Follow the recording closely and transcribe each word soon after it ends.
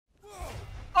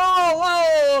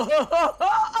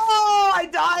Oh, I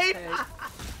died. Okay.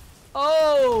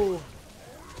 Oh.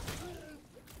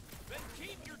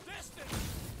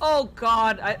 Oh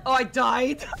God, I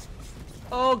died.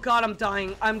 Oh God, I'm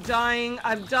dying. I'm dying.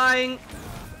 I'm dying.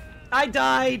 I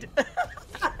died.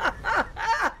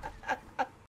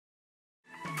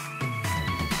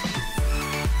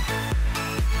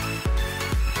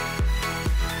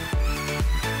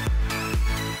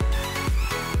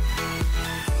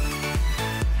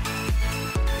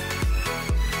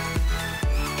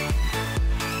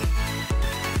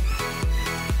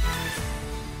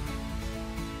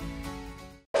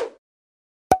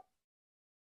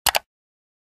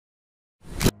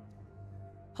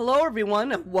 Hello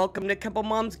everyone, and welcome to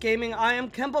Kenpomom's Gaming. I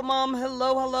am Kenpomom.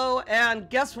 Hello, hello, and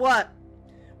guess what?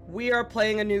 We are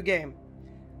playing a new game.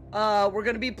 We're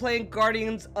gonna be playing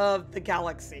Guardians of the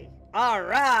Galaxy.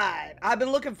 Alright! I've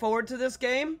been looking forward to this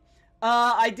game.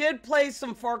 I did play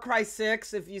some Far Cry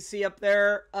 6, if you see up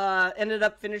there. Ended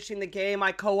up finishing the game.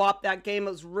 I co-opted that game.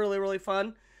 It was really, really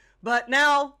fun. But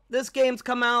now, this game's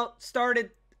come out,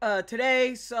 started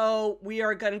today, so we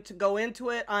are going to go into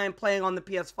it. I am playing on the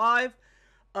PS5.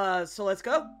 So let's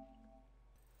go.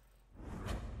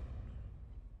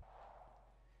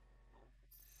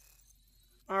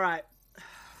 All right.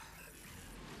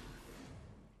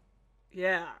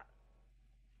 Yeah.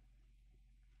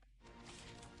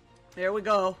 There we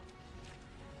go.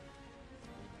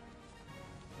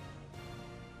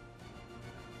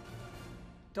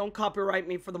 Don't copyright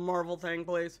me for the Marvel thing,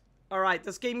 please. Alright,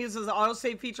 this game uses the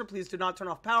autosave feature. Please do not turn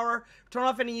off power. Turn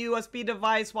off any USB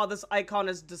device while this icon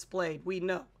is displayed. We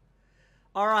know.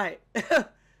 Alright.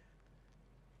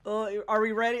 Are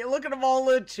we ready? Look at them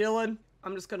all chilling.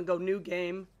 I'm just going to go new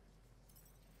game.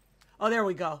 Oh, there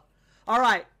we go.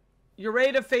 Alright. You're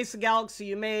ready to face the galaxy.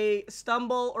 You may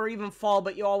stumble or even fall,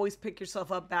 but you always pick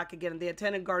yourself up back again. The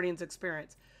attendant Guardians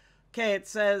experience. Okay, it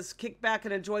says, kick back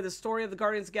and enjoy the story of the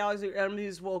Guardians of the Galaxy. Your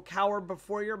enemies will cower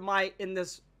before your might in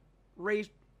this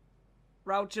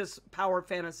Rauch's power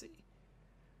fantasy.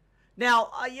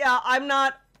 Now, yeah, I'm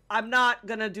not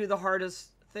gonna do the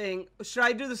hardest thing. Should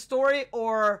I do the story,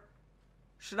 or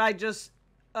should I just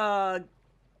for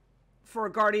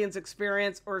a Guardians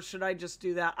experience, or should I just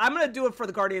do that? I'm gonna do it for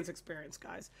the Guardians experience,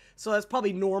 guys. So that's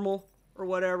probably normal or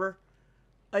whatever.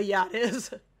 Yeah, it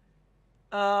is.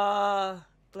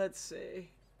 Let's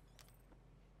see.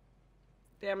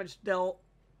 Damage dealt.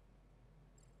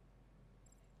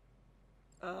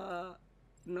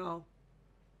 No.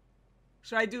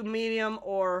 Should I do medium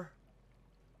or...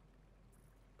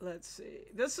 Let's see.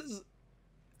 This is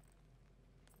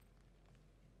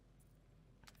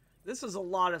a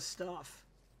lot of stuff.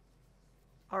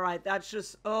 Alright, that's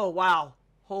just... Oh, wow.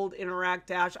 Hold, interact,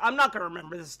 dash. I'm not going to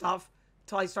remember this stuff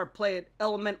until I start playing.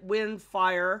 Element, wind,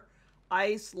 fire,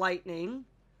 ice, lightning.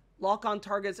 Lock on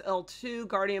targets L2.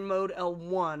 Guardian mode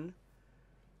L1.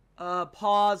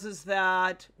 Pause is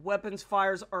that. Weapons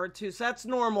fires R2. So that's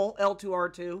normal. L2,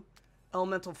 R2.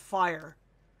 Elemental fire.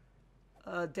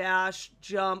 Dash,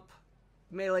 jump,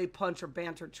 melee, punch, or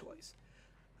banter choice.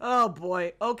 Oh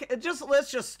boy. Okay,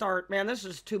 let's just start, man. This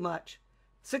is too much.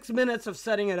 6 minutes of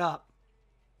setting it up.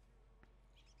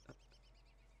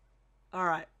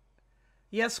 Alright.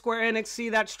 Yes, Square Enix, see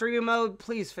that streaming mode?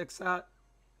 Please fix that.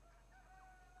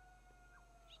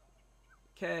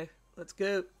 Okay, let's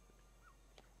go.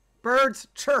 Birds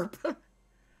chirp.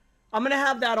 I'm gonna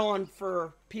have that on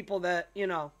for people that, you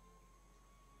know,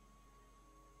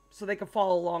 so they can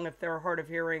follow along if they're hard of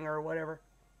hearing or whatever.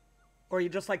 Or you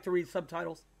just like to read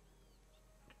subtitles.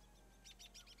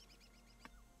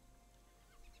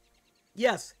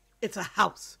 Yes, it's a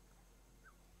house.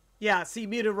 Yeah, see,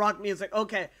 muted rock music.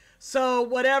 Okay, so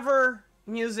whatever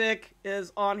music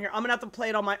is on here, I'm gonna have to play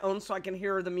it on my own so I can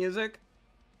hear the music.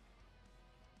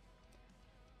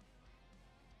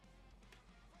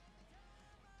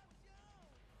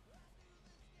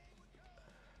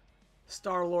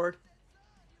 Star-Lord.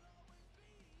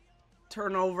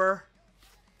 Turnover.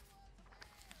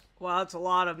 Wow, that's a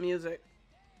lot of music.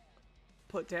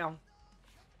 Put down.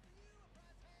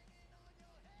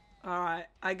 Alright,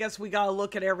 I guess we gotta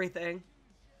look at everything.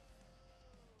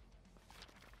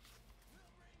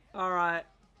 Alright.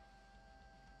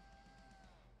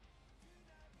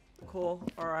 Cool,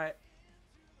 alright.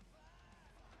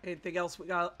 Anything else we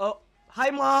got? Oh, hi,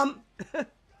 Mom! Hey,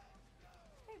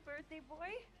 birthday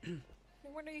boy. No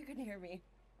wonder you can hear me.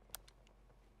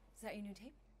 Is that your new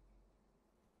tape?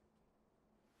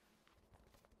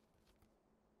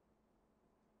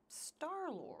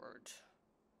 Star-Lord.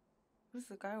 Who's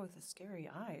the guy with the scary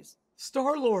eyes?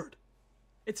 Star-Lord!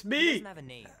 It's me! He doesn't have a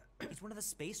name. He's one of the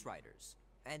space riders.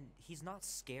 And he's not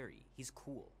scary. He's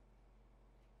cool.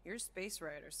 Your space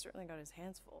rider certainly got his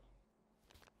hands full.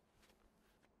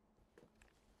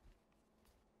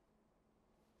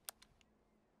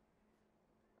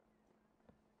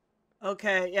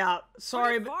 Okay, yeah.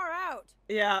 Sorry, Pretty far out.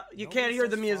 yeah, you can't hear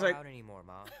the music. Far out anymore,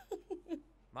 Ma.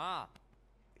 Ma.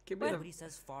 Give me the... Nobody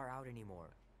says far out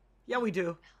anymore. Yeah, we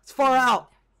do. It's far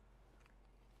out.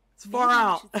 It's far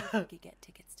out. We could get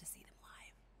tickets to see them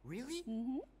live. Really?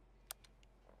 Mm-hmm.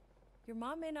 Your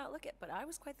mom may not look it, but I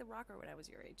was quite the rocker when I was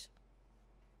your age.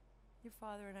 Your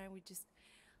father and I would just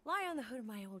lie on the hood of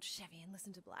my old Chevy and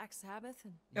listen to Black Sabbath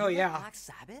and... Oh, yeah. Black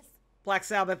Sabbath? Black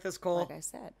Sabbath is cool. Like I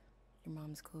said, your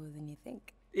mom's cooler than you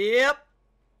think. Yep.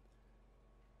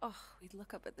 Oh, we'd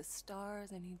look up at the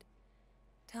stars and he'd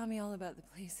tell me all about the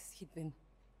places he'd been.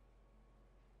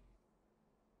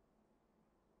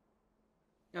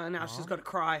 Now she's gonna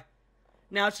cry.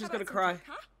 Now she's gonna cry.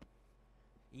 Huh?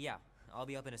 Yeah, I'll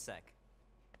be up in a sec.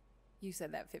 You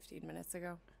said that 15 minutes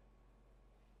ago.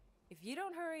 If you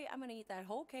don't hurry, I'm gonna eat that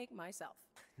whole cake myself.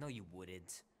 No, you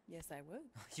wouldn't. Yes, I would.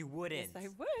 You wouldn't. Yes, I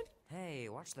would. Hey,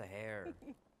 watch the hair.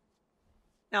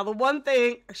 Now the one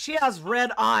thing, she has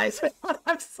red eyes.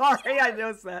 I'm sorry, I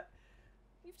noticed that.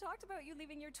 You've talked about you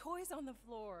leaving your toys on the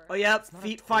floor. Oh yep, It's not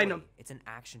feet a find toy, them. It's an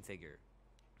action figure.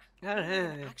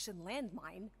 An action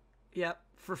landmine. Yep,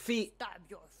 for feet. Stab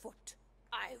your foot.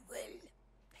 I will.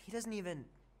 He doesn't even...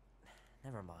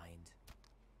 Never mind.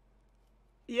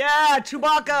 Yeah,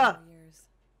 Chewbacca. Years.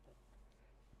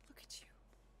 Look at you.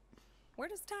 Where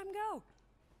does time go?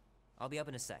 I'll be up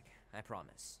in a sec, I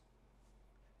promise.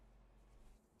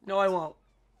 No, I won't.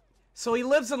 So he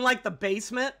lives in like the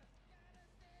basement.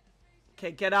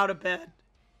 Okay, get out of bed.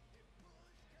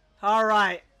 All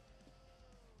right.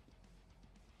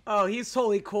 Oh, he's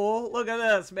totally cool. Look at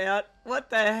this, man.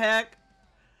 What the heck?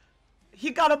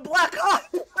 He got a black eye.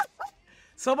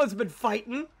 Someone's been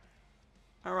fighting.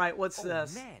 All right, what's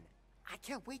this? Man, I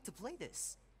can't wait to play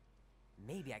this.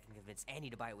 Maybe I can convince Annie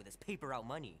to buy it with his paper out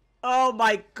money. Oh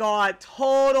my god,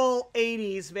 total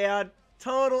 80s, man.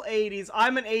 Total 80s.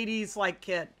 I'm an 80s like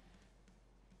kid.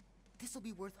 This will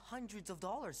be worth hundreds of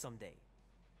dollars someday.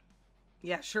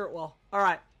 Yeah, sure it will. All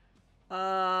right.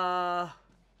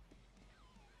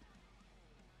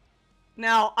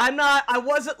 Now, I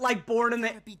wasn't like born in the...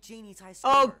 Gotta beat Janie's high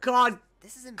score. Oh god.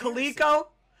 This is embarrassing.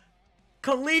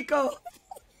 Coleco.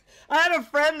 I had a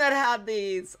friend that had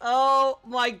these. Oh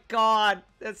my god.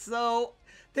 It's so...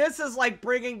 This is like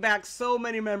bringing back so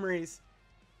many memories.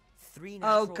 3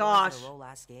 natural gosh. in a row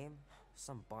last game.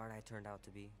 Some bard I turned out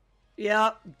to be.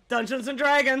 Yeah, Dungeons and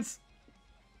Dragons.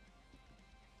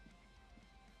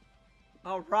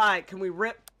 All right, can we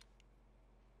rip?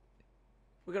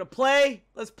 We're gonna play.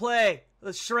 Let's play.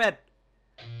 Let's shred.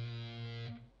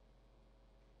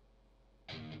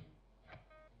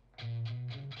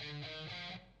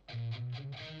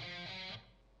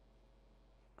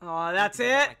 Oh, that's Need to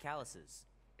get it. My calluses.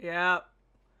 Yeah.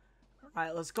 All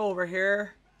right, let's go over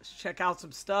here. Let's check out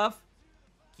some stuff.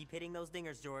 Keep hitting those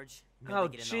dingers, George. Oh,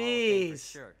 make it in the Hall of Fame for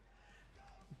jeez. sure.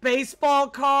 Baseball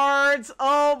cards.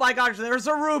 Oh my gosh, there's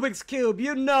a Rubik's Cube.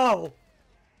 You know.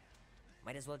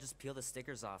 Might as well just peel the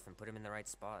stickers off and put them in the right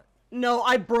spot. No,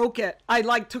 I broke it. I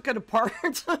like took it apart.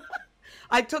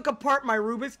 I took apart my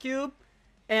Rubik's Cube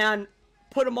and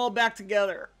put them all back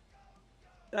together.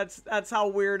 That's how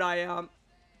weird I am.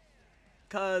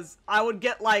 Cause I would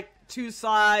get like 2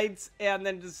 sides and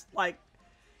then just like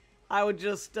I would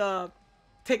just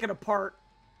take it apart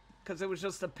because it was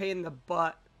just a pain in the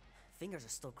butt. Fingers are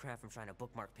still cramped from trying to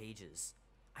bookmark pages.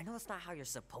 I know it's not how you're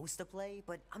supposed to play,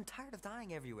 but I'm tired of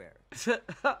dying everywhere.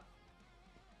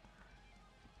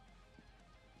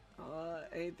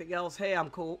 Anything else? Hey, I'm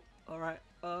cool. All right.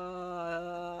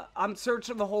 I'm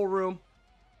searching the whole room.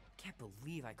 Can't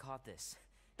believe I caught this.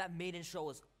 That maiden show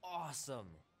was awesome.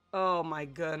 Oh my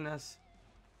goodness.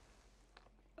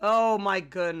 Oh my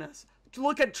goodness.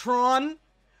 Look at Tron.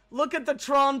 Look at the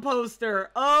Tron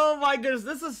poster. Oh my goodness.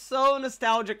 This is so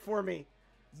nostalgic for me.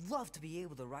 Love to be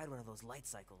able to ride one of those light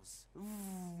cycles.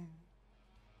 Ooh.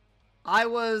 I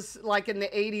was like in the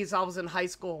 80s, I was in high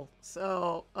school.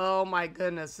 So, oh my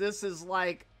goodness. This is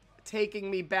like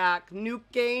taking me back. Nuke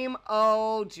game.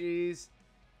 Oh, jeez.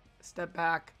 Step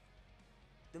back.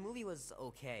 The movie was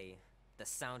okay. The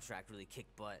soundtrack really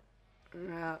kicked butt.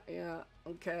 Yeah.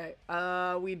 Okay.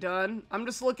 We done? I'm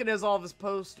just looking at all of his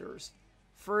posters.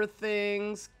 Fur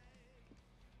things.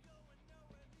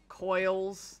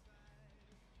 Coils.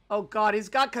 Oh god, he's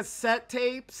got cassette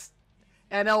tapes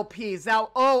and LPs.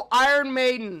 Oh, Iron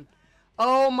Maiden.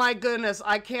 Oh my goodness,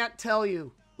 I can't tell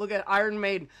you. Look at Iron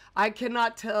Maiden. I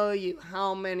cannot tell you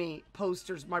how many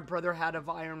posters my brother had of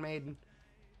Iron Maiden.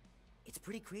 It's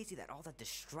pretty crazy that all that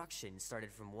destruction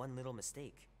started from one little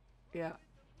mistake. Yeah.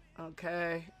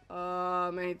 Okay.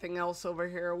 Anything else over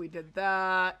here? We did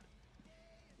that.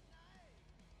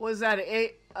 Was that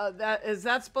is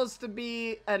that supposed to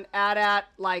be an AT-AT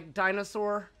like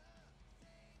dinosaur?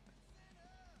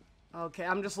 Okay,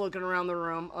 I'm just looking around the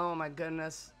room. Oh my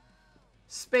goodness.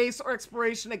 Space or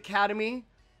Exploration Academy.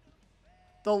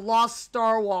 The Lost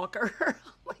Star Walker. Oh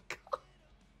my god.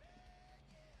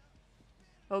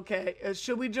 Okay,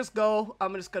 should we just go?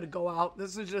 I'm just gonna go out.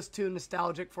 This is just too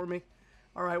nostalgic for me.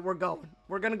 Alright, we're going.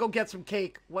 We're gonna go get some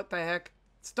cake. What the heck?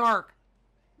 It's dark.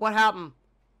 What happened?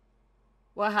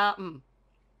 What happened?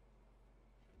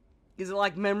 Is it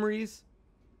like memories?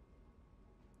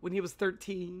 When he was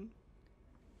 13?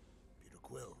 Peter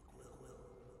Quill.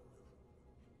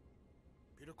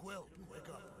 Peter Quill, wake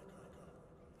up.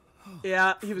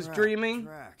 Yeah, he was dreaming.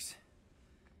 Drax,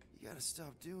 you gotta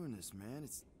stop doing this, man.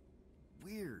 It's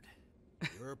weird.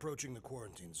 You're approaching the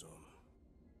quarantine zone.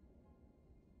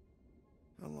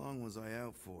 How long was I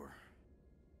out for?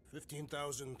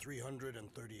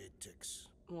 15,338 ticks.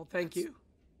 Well, thank you.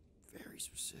 Very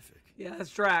specific. Yeah,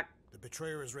 that's Drac. The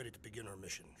betrayer is ready to begin her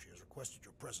mission. She has requested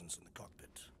your presence in the cockpit.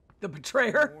 The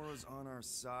betrayer? Mora's on our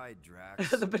side, Drax.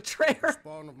 The betrayer?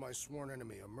 Spawn of my sworn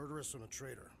enemy, a murderess and a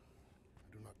traitor.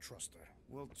 I do not trust her.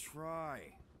 We'll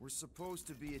try. We're supposed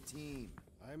to be a team.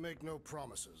 I make no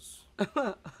promises.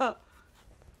 The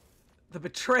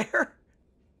betrayer?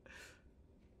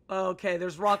 Okay,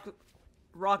 there's rock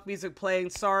music playing.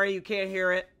 Sorry, you can't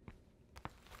hear it.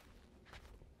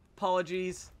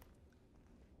 Apologies.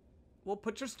 We'll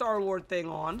put your Star-Lord thing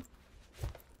on.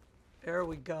 There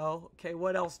we go. Okay,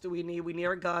 what else do we need? We need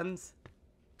our guns.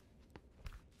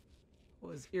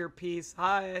 What was earpiece?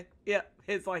 Hi. Yeah,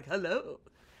 it's like, hello.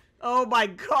 Oh my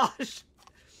gosh.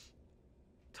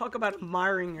 Talk about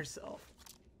admiring yourself.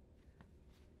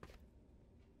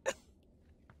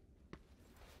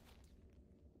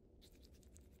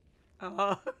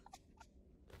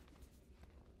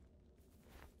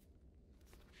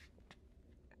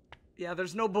 Yeah,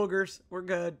 there's no boogers. We're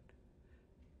good.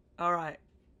 All right.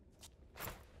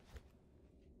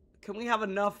 Can we have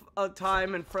enough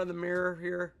time in front of the mirror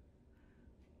here?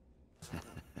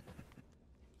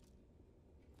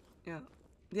 Yeah.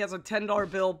 He has a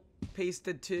 $10 bill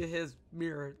pasted to his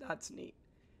mirror. That's neat.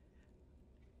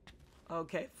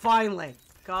 Okay, finally.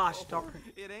 Gosh darn.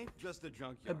 It ain't just a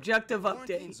junkyard. Objective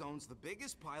Quarantine update. zone's the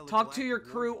biggest pile of Talk to black your dirt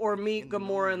crew or meet in the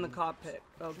Gamora in the known cockpit.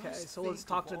 Okay, Just so let's think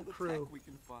talk of to all the tech crew. we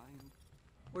can find.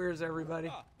 Where's everybody?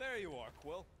 Ah, there you are,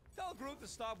 Quill. Tell Groot to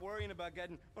stop worrying about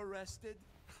getting arrested.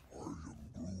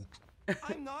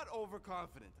 I'm not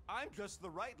overconfident. I'm just the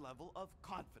right level of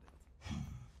confident.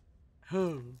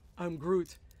 I'm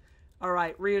Groot. All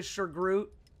right, reassure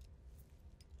Groot.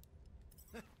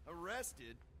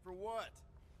 Arrested? For what?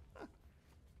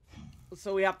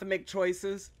 So we have to make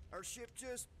choices. Our ship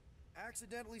just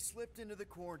accidentally slipped into the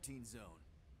quarantine zone.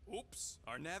 Oops,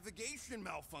 our navigation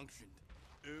malfunctioned.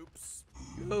 Oops.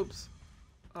 Oops.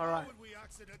 All right. How would we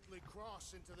accidentally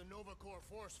cross into the Nova Corps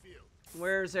force field?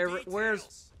 Where's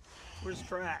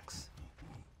Drax?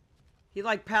 He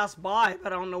like passed by,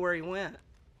 but I don't know where he went.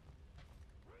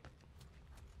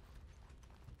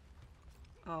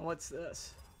 Oh, what's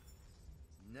this?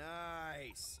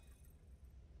 Nice.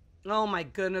 Oh my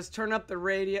goodness, turn up the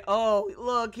radio. Oh,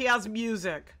 look, he has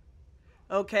music.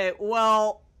 Okay,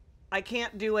 well, I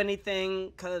can't do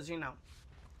anything because, you know.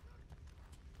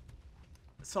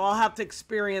 So I'll have to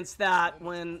experience that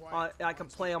when I can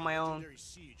play on my own.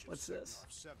 What's this?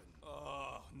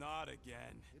 Oh, not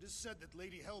again. It is said that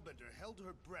Lady Hellbender held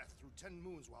her breath through 10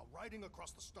 moons while riding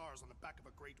across the stars on the back of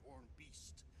a great horned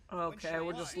beast. Okay,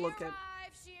 we're just looking.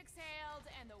 Arrived, she exhaled,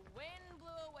 and the wind blew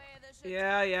away the ship's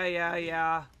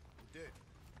Yeah. Who did?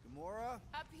 Gamora?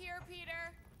 Up here,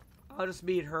 Peter. I'll just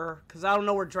meet her, because I don't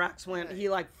know where Drax went. He,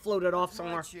 like, floated off My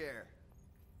somewhere. chair.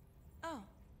 Oh,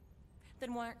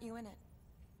 then why aren't you in it?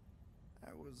 I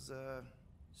was,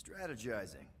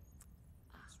 strategizing.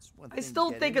 It's one I thing still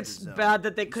to get think into it's the zone. bad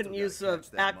that they You couldn't still use gotta the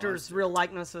catch that actors' monster. real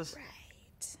likenesses.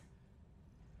 Right.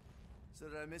 So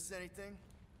did I miss anything?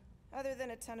 Other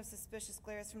than a ton of suspicious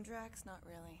glares from Drax, not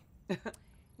really.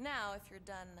 Now, if you're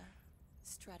done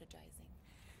strategizing,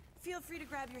 feel free to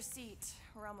grab your seat.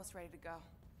 We're almost ready to go.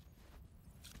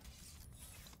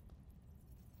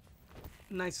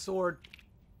 Nice sword.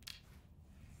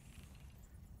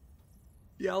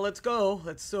 Yeah, let's go.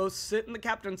 Let's sit in the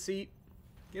captain's seat.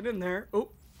 Get in there. Oh.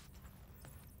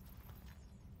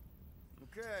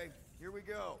 Okay, here we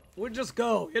go. We'll just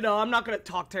go. You know, I'm not going to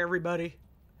talk to everybody.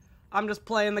 I'm just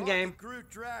playing the game. Groot,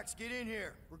 Drax, get in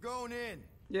here. We're going in.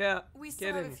 Yeah, We still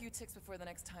get have in. a few ticks before the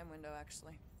next time window,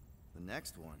 actually. The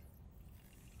next one.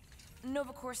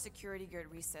 Nova Corps security grid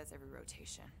resets every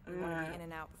rotation. We want to be in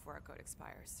and out before our code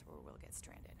expires, or we'll get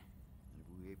stranded. And if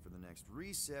we wait for the next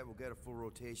reset, we'll get a full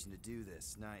rotation to do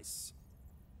this. Nice.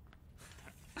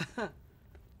 Oh,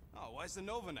 why's the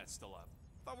Novanet still up?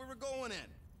 Thought we were going in.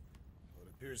 Well, it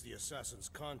appears the assassin's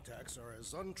contacts are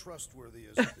as untrustworthy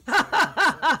as the himself.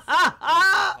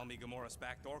 Tell me Gamora's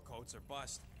backdoor codes are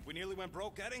bust. We nearly went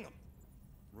broke getting them.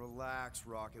 Relax,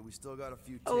 Rocket. We still got a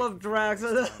few. I love Drax,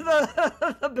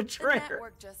 the The betrayer.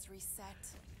 network just reset.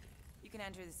 You can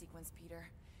enter the sequence, Peter.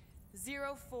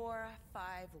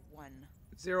 0451.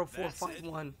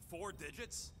 0451. That's it? 4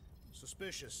 digits?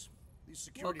 Suspicious. These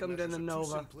security Welcome to measures the are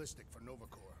Nova. too simplistic for Nova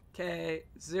Corps. Okay,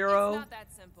 It's 0, not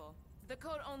that simple. The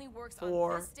code only works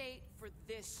 4, on this date for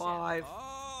this 5.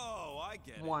 Oh, I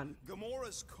get it. 1.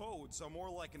 Gamora's codes are more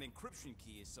like an encryption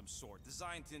key of some sort,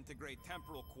 designed to integrate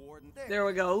temporal coordinates. There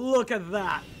we go. Look at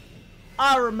that.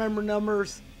 I remember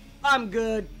numbers. I'm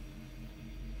good.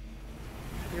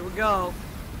 Here we go.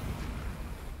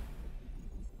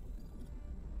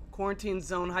 Quarantine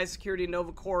zone, high security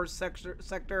Nova Corps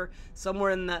sector,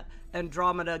 somewhere in the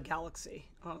Andromeda galaxy.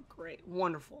 Oh, great.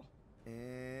 Wonderful.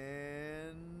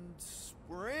 And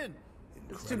we're in.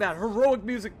 It's too bad. Heroic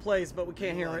music plays, but we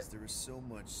can't hear it. Realized there was so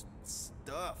much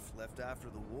stuff left after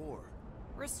the war.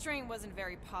 Restraint wasn't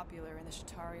very popular in the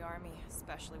Shatari army,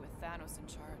 especially with Thanos in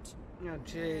charge. Oh,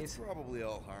 It's jeez. probably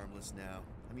all harmless now.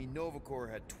 I mean, Nova Corps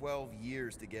had 12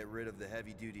 years to get rid of the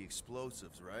heavy-duty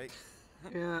explosives, right?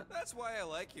 Yeah. That's why I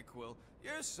like you, Quill.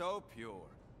 You're so pure.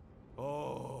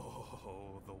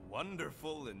 Oh, the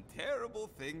wonderful and terrible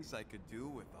things I could do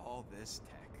with all this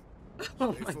tech.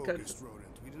 Oh Stay my focused, goodness.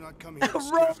 Rodent. We do not come here to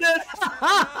Rodent!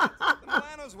 The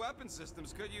Milano's weapon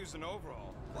systems could use an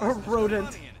overhaul. Plus, there's no Rodent.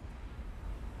 money in it.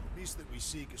 The beast that we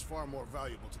seek is far more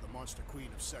valuable to the monster queen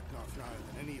of Seknarf 9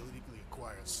 than any illegally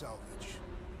acquired salvage.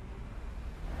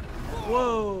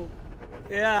 Whoa.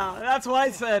 Yeah, that's what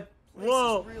I said.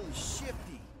 Whoa. Place is really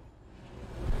shifty.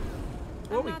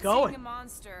 Where I'm we not going? seeing a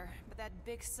monster, but that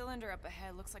big cylinder up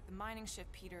ahead looks like the mining ship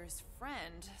Peter's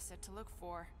friend said to look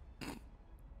for.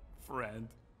 Friend.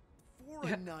 For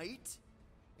a night?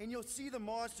 And you'll see the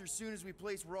monster soon as we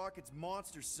place Rocket's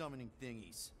monster summoning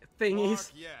thingies. Thingies.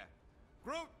 Mark, yeah.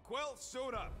 Groot, Quill,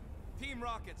 suit up. Team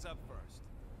Rocket's up first.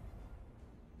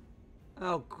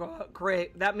 Oh,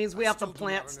 great. That means we have to Still do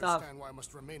plant not stuff. understand why I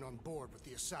must remain on board with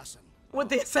the assassin. With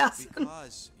the assassin.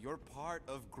 Because you're part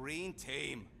of Green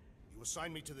Team. You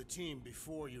assigned me to the team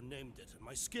before you named it, and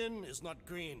my skin is not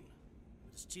green.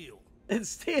 It's teal. It's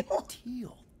steel.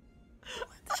 Teal.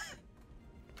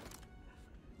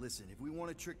 Listen, if we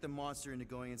want to trick the monster into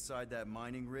going inside that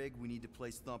mining rig, we need to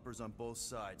place thumpers on both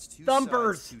sides. Two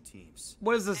Thumpers. sides, 2 teams.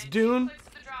 What is this, Dune? Clicks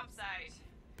to the drop site.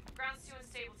 Ground's too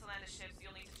unstable to land the ship, so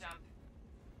you'll need to jump.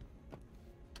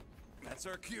 That's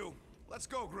our cue. Let's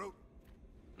go, Groot.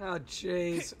 Oh,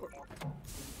 jeez.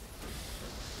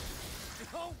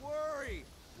 Don't worry.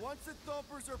 Once the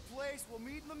thumpers are placed, we'll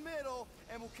meet in the middle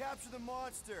and we'll capture the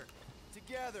monster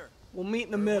together. We'll meet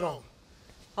in the middle.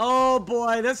 Oh,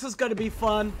 boy. This is going to be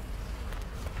fun.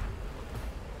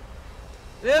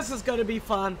 This is going to be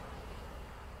fun.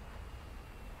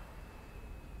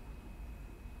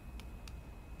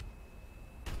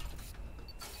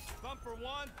 Thumper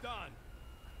 1, done.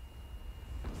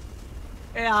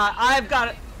 Yeah, I've got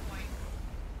it.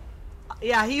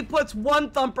 Yeah, he puts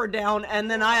one thumper down, and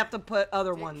then I have to put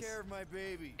other Take ones. care of my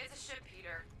baby. It's a ship,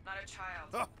 Peter, not a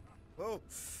child. Oh,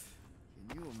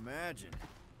 can you imagine?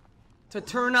 To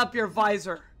turn up your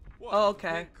visor. What, Oh,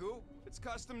 okay. big coup? It's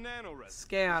custom nano resin.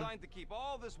 Scan. Designed to keep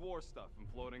all this war stuff from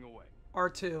floating away.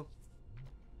 R2.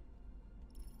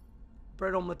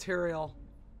 Brittle material.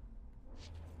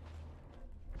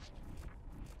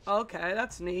 Okay,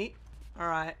 that's neat.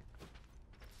 Alright.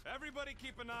 Everybody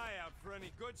keep an eye out for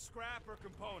any good scrap or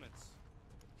components.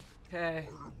 Okay.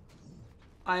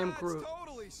 I am That's Groot.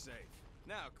 totally safe.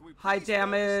 Now, can we High please focus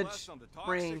damage, less on the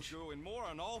toxic range. goo and more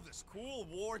on all this cool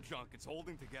war junk it's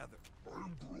holding together?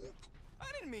 I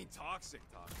didn't mean toxic.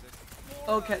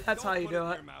 More, Okay, that's don't how you put do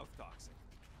in it. Your mouth toxic.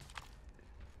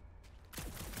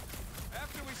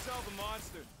 After we sell the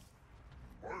monster,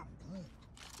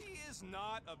 he is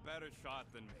not a better shot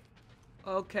than me.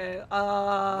 Okay,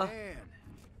 Man,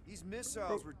 these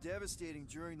missiles were devastating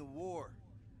during the war.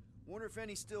 Wonder if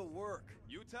any still work.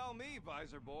 You tell me,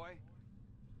 Visor Boy.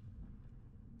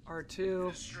 R2.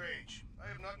 It is strange. I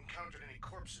have not encountered any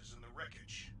corpses in the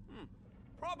wreckage.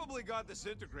 Probably got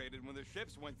disintegrated when the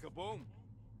ships went kaboom.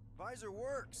 Visor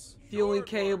works. Fueling Sure it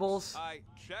cables. works. I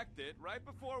checked it right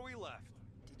before we left.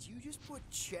 Did you just put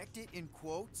checked it in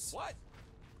quotes? What?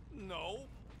 No.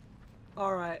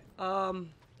 Alright,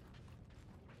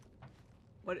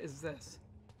 What is this?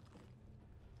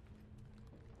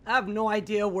 I have no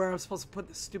idea where I'm supposed to put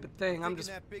this stupid thing. I'm just...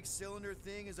 that big cylinder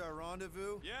thing is our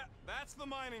rendezvous? Yeah, that's the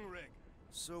mining rig.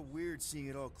 So weird seeing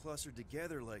it all clustered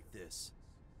together like this.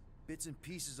 Bits and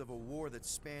pieces of a war that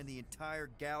spanned the entire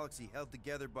galaxy held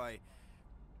together by...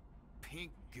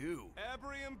 pink goo.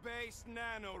 Ebrium-based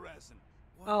nanoresin.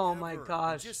 Oh my Whatever.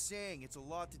 gosh. I'm just saying, it's a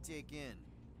lot to take in.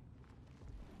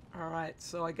 Alright,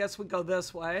 so I guess we go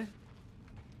this way.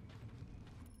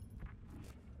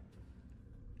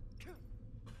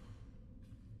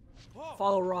 Whoa,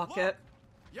 Follow rocket. look!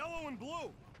 Yellow and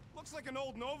blue. Looks like an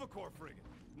old Nova Corps frigate.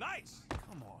 Nice.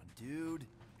 Come on, dude.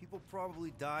 People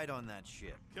probably died on that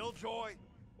ship. Killjoy,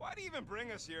 why do you even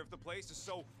bring us here if the place is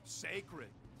so sacred?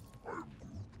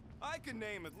 I can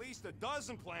name at least a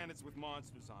dozen planets with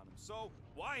monsters on them, so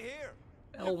why here?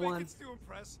 You think L1. it's to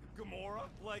impress Gamora?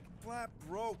 Like, Flat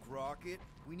broke, Rocket.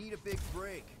 We need a big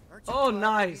break. Aren't you Oh, tired of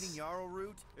nice. eating Yarrow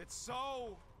root? it's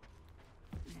so...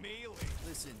 mealy.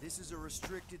 Listen, this is a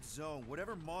restricted zone.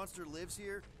 Whatever monster lives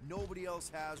here, nobody else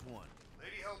has one.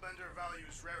 Lady Hellbender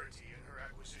values rarity in her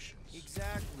acquisitions.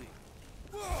 Exactly.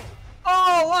 Whoa!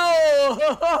 Oh,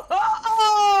 whoa!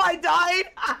 Oh, I died!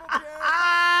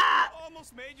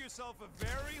 Almost made yourself a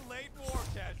very late war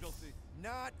casualty.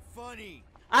 Not funny.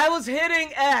 I was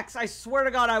hitting X. I swear to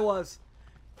God I was.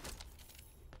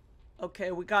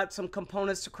 Okay, we got some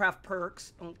components to craft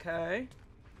perks. Okay.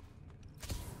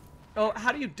 Oh,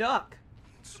 how do you duck?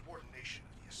 Insubordination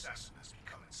of the assassin has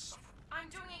become insufferable. I'm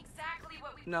doing exactly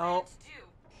what we No. planned to do.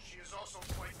 She is also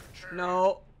quite contrary.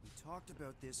 No. We talked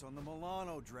about this on the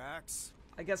Milano, Drax.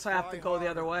 I guess I have to go the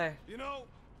other way. You know,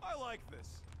 I like this.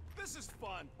 This is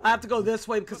fun. I have to go this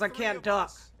way because The I three can't of duck.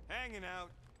 us hanging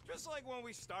out, just like when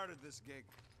we started this gig,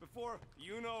 before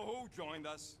you-know-who joined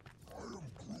us.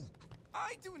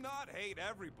 I do not hate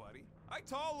everybody. I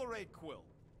tolerate Quill.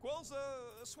 Quill's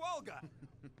a swell guy.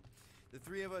 The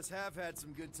three of us have had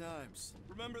some good times.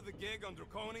 Remember the gig on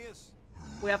Draconius?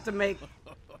 We have to make The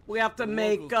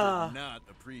locals did not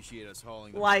appreciate us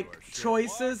hauling them into like our ship.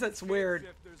 choices. That's weird.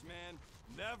 Shifters, man.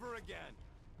 Never again.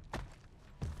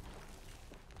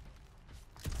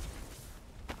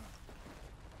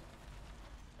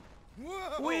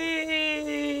 Whoa!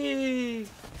 Whee!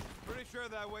 Pretty sure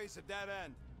that way's a dead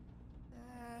end.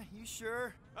 You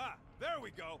sure? Ah, there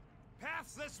we go.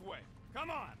 Path's this way. Come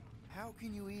on. How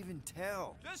can you even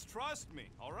tell? Just trust me,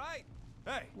 all right?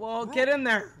 Hey. Well, Groot, get in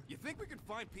there. You think we could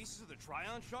find pieces of the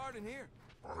Tryon shard in here?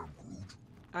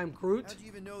 I'm Groot. How'd you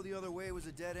even know the other way was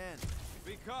a dead end?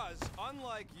 Because,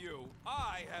 unlike you,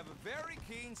 I have a very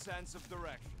keen sense of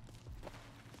direction.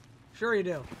 Sure you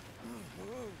do.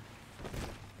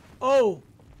 Oh.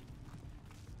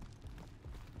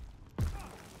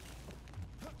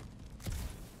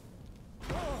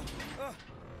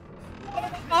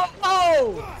 Oh,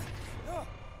 oh!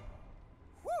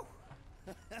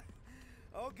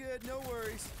 All good, no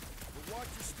worries. But watch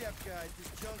your step, guys. This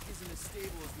junk isn't as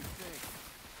stable as we think.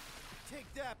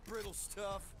 Take that, brittle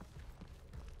stuff.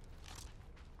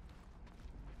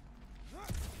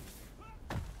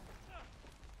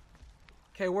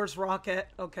 Okay, where's Rocket?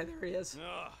 Okay, there he is.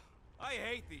 Ugh, I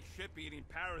hate these ship-eating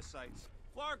parasites.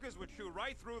 Flarkers would chew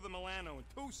right through the Milano in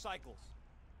 2 cycles.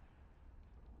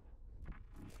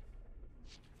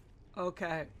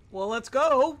 Okay, well, let's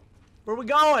go. Where we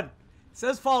going? It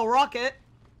says follow Rocket.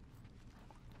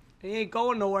 He ain't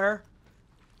going nowhere.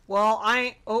 Well, I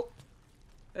ain't... Oh,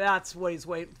 that's what he's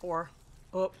waiting for.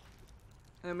 Oh,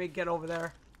 let me get over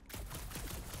there.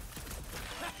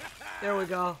 There we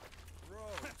go.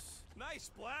 Nice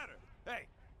splatter. Hey,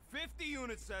 50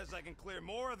 units says I can clear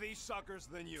more of these suckers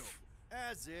than you.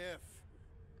 As if.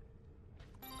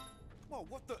 Whoa,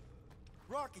 what the...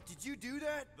 Rocket, did you do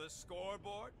that? The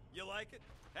scoreboard? You like it?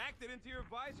 Hacked it into your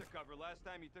visor cover last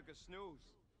time you took a snooze.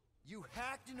 You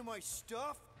hacked into my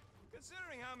stuff?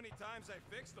 Considering how many times I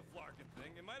fixed the Flarkin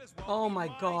thing, it might as well Oh be my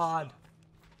God.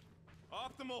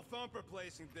 stuff. Optimal thumper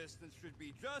placing distance should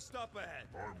be just up ahead.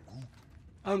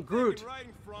 I'm Groot. Right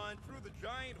in front, through the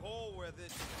giant hole where the...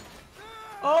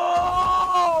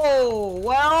 Oh,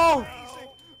 well. Amazing.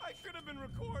 I should have been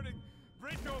recording.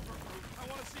 Bridge over, Groot. I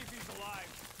want to see if he's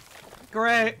alive.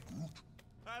 Great.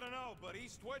 I don't know, but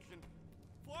he's twitching.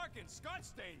 Flarkin, Scott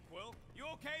stain, Quill. You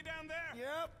okay down there?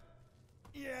 Yep.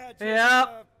 Yeah, just,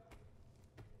 Yep.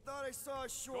 thought I saw a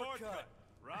shortcut.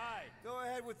 Right. Go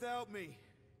ahead without me.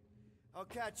 I'll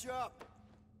catch up.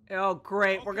 Oh,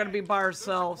 great. We're going to be by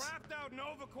ourselves. There's a crapped out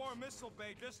Nova Corps missile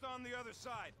bay just on the other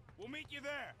side. We'll meet you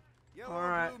there. Yellow All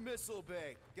right. blue missile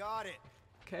bay. Got it.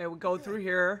 Okay, we go through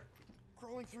here.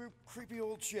 Crawling through creepy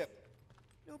old ship.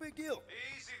 No big deal.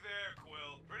 Easy there,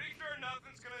 Quill. Pretty sure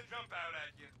nothing's gonna jump out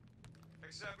at you.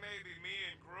 Except maybe me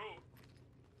and Groot.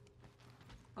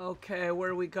 Okay, where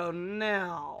do we go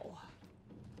now?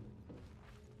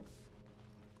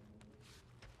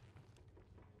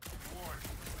 Warren,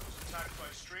 I was attacked by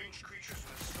strange creatures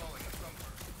when installing a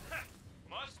thumper.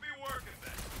 Must be working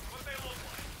then. What they look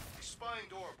like? A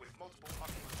spined orb with multiple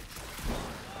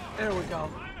oculars. There we go.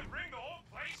 Trying to bring the whole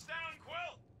place down,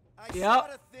 Quill? I Yep. shot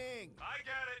a thing. I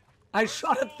get it. I Let's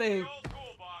shot a tool thing. The old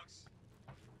toolbox.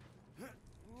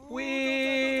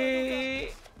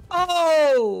 We.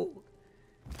 Oh!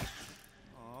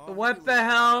 Aw, What you the little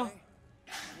hell? guy.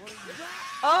 What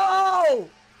Oh!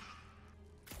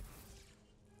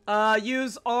 are you...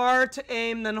 Use R to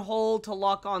aim, then hold to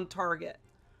lock on target.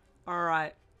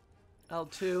 Alright.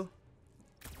 L2.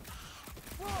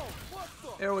 Whoa, what the...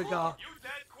 There we go. You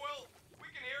dead, Quill? We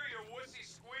can hear your wussy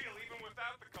squeal even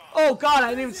without the comm. Oh god, I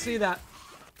didn't even see that.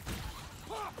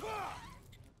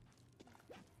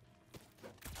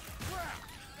 Crap,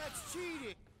 that's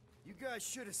cheating. You guys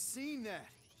should have seen that.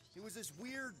 It was this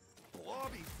weird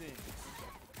blobby thing.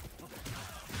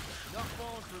 Not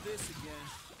falling for this again.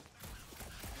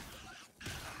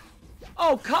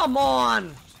 Oh, come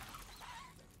on!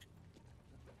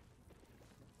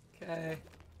 Okay.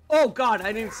 Oh god,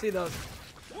 I didn't see those.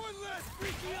 One less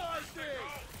freaky eye thing!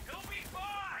 He'll be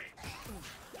fine.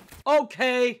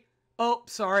 Okay. Oh,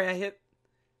 sorry, I hit.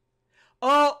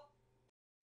 Oh!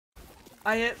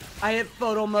 I hit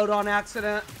photo mode on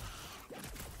accident.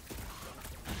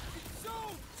 So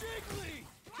jiggly!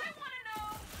 I wanna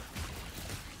know.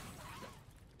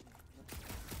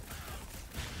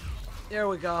 There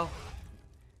we go.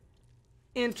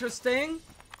 Interesting.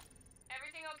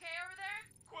 Everything okay over there?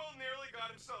 Quill nearly got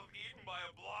himself eaten by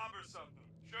a blob or something.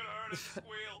 Should have heard him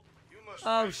squeal. You must Oh,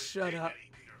 fight with shut up.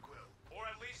 dignity, Peter Quill. Or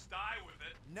at least die with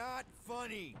it. Not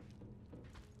funny.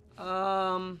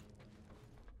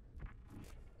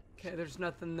 Okay, there's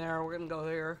nothing there. We're gonna go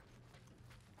here.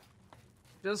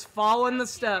 Just following the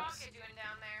How's Team steps. Rocket doing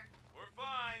down there? We're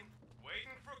fine. Waiting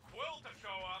for Quill to show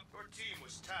up. Your team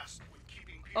was tasked with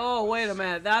keeping Peter Oh, Quill wait a safe.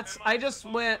 minute. That's. Am I just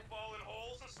supposed went. to fall in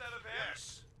holes instead of him?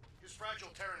 Yes. His fragile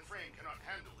Terran frame cannot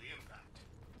handle the impact.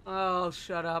 Oh,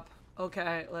 shut up.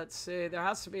 Okay, let's see. There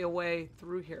has to be a way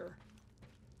through here.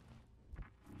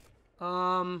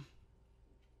 Because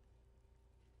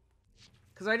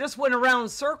I just went around in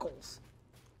circles.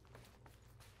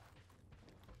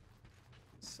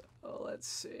 So, let's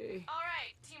see. All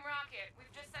right, Team Rocket.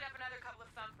 We've just set up another couple of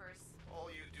thumpers. All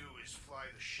you do is fly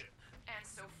the ship. And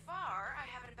so far, I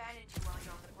haven't abandoned you while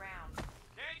you're on the ground.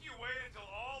 Can't you wait until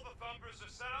all the thumpers are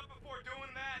set up before doing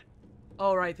that?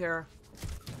 Oh, right there.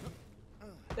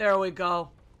 There we go.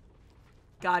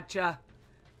 Gotcha.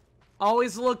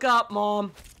 Always look up,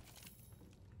 Mom.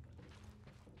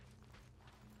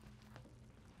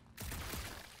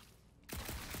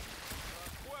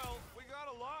 Well, we got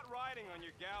a lot riding on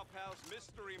your gal pal's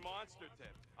mystery monster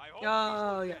tip. I hope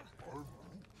Oh, she's yeah. legit.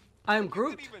 I'm You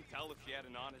Groot. could even tell if she had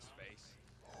an honest face.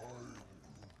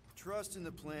 Trust in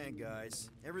the plan, guys.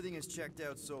 Everything is checked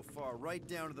out so far, right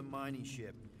down to the mining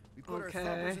ship. We put Okay. our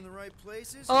thumpers in the right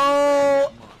places.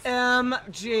 OMG.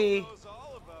 Knows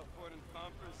all about putting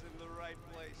thumpers in the right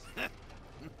place. And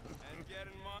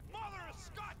getting Mother of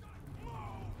Scott!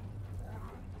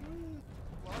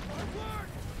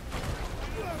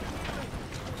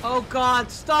 Oh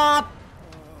god, stop!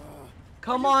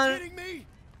 Come Are on. you kidding me?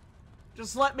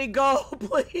 Just let me go,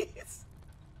 please.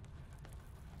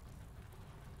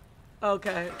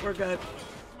 Okay, we're good.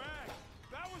 Smack!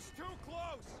 That was too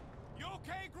close! You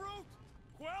okay, Groot?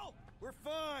 Quill? We're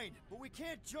fine, but we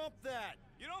can't jump that.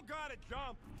 You don't gotta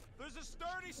jump. There's a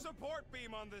sturdy support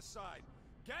beam on this side.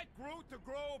 Get Groot to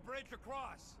grow a bridge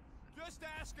across. Just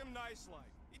ask him nice-like.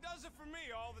 He does it for me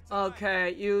all the time.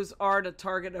 Okay, use R to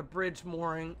target a bridge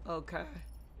mooring. Okay.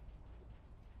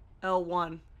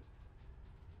 L1.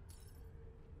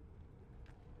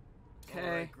 All Okay.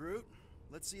 right, Groot.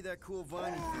 Let's see that cool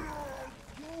vine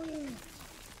thing.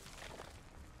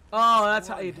 Oh, that's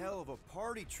how you One do. hell of a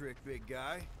party trick, big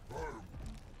guy.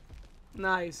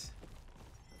 Nice.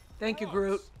 Thank you, Close.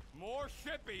 Groot. More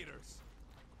ship eaters.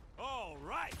 All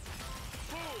right.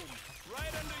 Boom. Right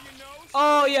under your nose.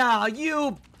 Oh yeah,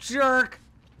 you jerk.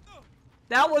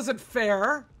 That wasn't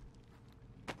fair.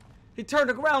 He turned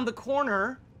around the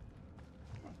corner.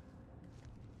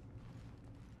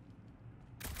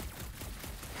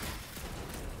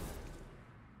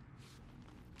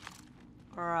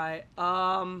 All right.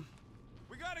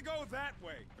 We gotta go that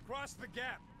way, across the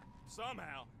gap.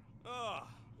 Somehow. Ugh.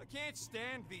 I can't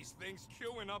stand these things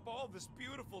chewing up all this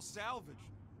beautiful salvage.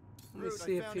 Let me Groot,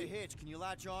 see I if found a he. hitch. Can you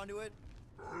latch onto it?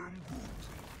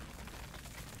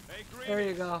 Hey, Green. There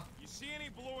you go. You see any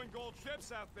blue and gold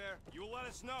ships out there, you let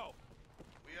us know.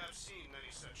 We have seen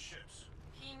many such ships.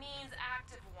 He means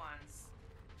active ones.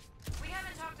 We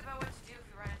haven't talked about what to do if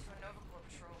we run into a Nova Corps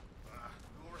patrol.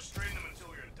 We'll restrain them until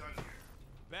we are done here.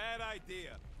 Bad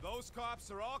idea. Those cops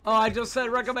are all. Oh, I just said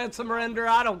recommend surrender.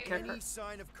 I don't care. Any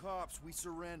sign of cops, we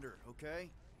surrender, okay?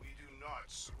 We do not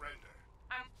surrender.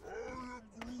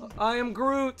 I am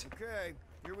Groot. Okay,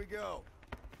 here we go.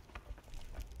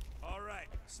 All right,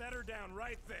 set her down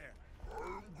right there.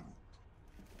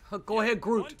 Go ahead, One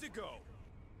Groot. to go.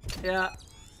 Yeah.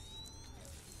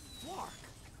 Flark.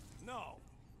 No.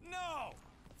 No.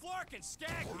 Flark and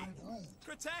Skaggy.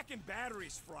 Kratak and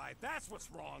batteries fried. That's what's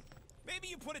wrong. Maybe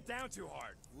you put it down too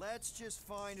hard. Let's just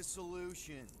find a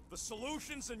solution. The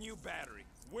solution's a new battery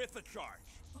with a charge.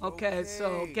 Okay, so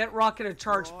Okay. get Rocket a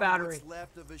charged On battery. What's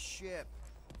left of a ship.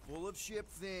 Full of ship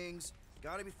things.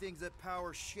 Gotta be things that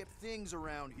power ship things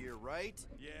around here, right?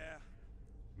 Yeah.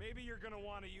 Maybe you're gonna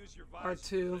want to use your visor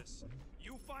R2. for this.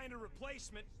 You find a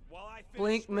replacement while I finish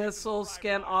Blink scraping the missile, dry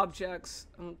scan wire. objects.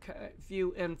 Okay,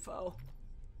 view info.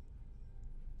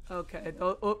 Okay,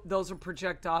 those are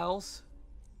projectiles.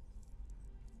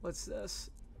 What's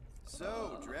this?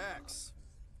 So, Drax,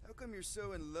 how come you're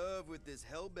so in love with this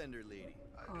Hellbender lady?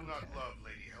 I do not love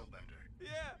Lady Hellbender.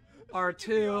 Yeah.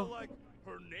 R2. Like,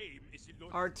 her name is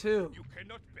Illusion. R2. You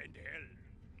cannot bend hell.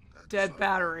 That does Dead not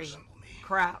battery. resemble me.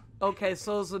 Crap. Okay,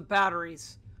 so those are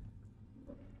batteries.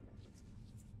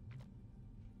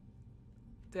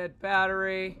 Dead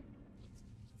battery.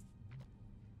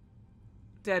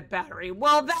 Dead battery.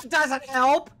 Well, that doesn't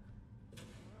help.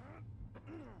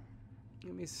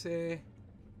 Let me see.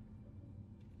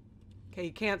 Okay,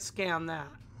 you can't scan that.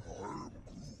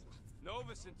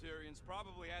 Nova Centurions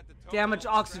probably had the total Damaged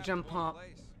trapped oxygen in one pump.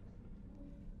 place.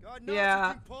 Got an Yeah.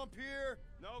 oxygen pump here?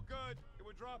 No good. It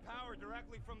would draw power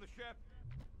directly from the ship.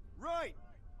 Right.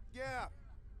 Yeah.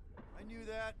 I knew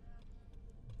that.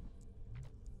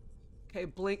 Okay,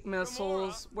 blink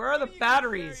missiles. Gamora, Where are the when you gonna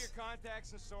batteries? share your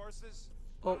contacts and sources?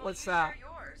 Oh, what's that?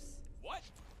 Yours. What?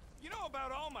 You know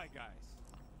about all my guys.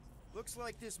 Looks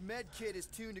like this med kit is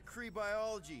tuned to Kree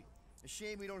biology. A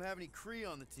shame we don't have any Kree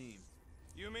on the team.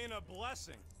 You mean a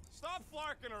blessing. Stop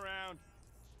flarking around.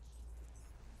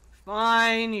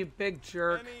 Fine, you big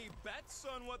jerk. Any bets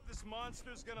on what this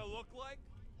monster's gonna look like?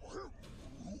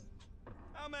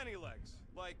 How many legs?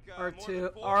 Like, more R2,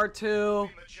 than 4? R2.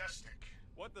 Be majestic.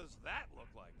 What does that look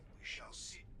like? We shall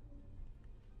see.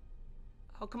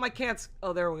 How come I can't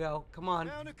oh, there we go. Come on.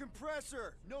 Found a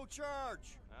compressor. No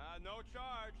charge. No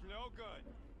charge, no good.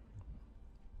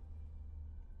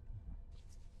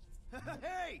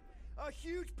 Hey! A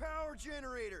huge power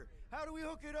generator. How do we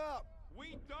hook it up?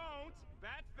 We don't.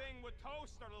 That thing would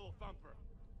toast our little thumper.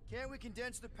 Can't we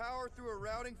condense the power through a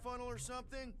routing funnel or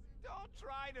something? Don't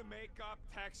try to make up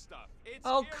tech stuff. It's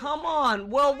Oh, come irritating. on.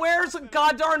 Well, where's the Something-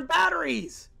 goddamn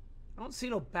batteries? I don't see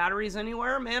no batteries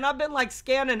anywhere, man. I've been, like,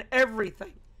 scanning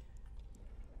everything.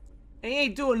 They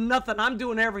ain't doing nothing. I'm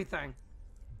doing everything.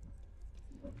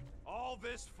 All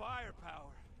this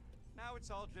firepower. Now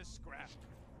it's all just scrap.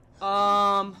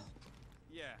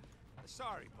 Yeah.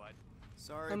 Sorry, bud.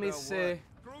 Sorry Let me about see. what?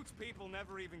 Groot's people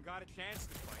never even got a chance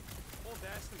to fight. Whole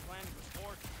Dastan planted the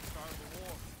torch at the start of the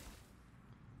war.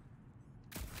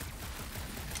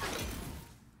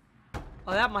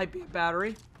 Oh, that might be a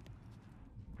battery.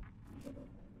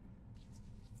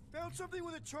 Found something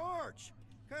with a charge.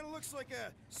 Kind of looks like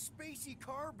a spacey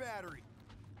car battery.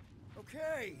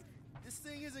 Okay, this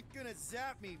thing isn't gonna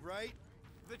zap me, right?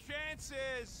 The chance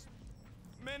is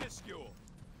minuscule,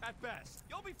 at best.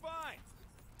 You'll be fine.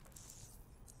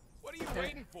 What are you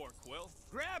waiting for, Quill?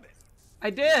 Grab it. I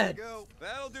did. Go.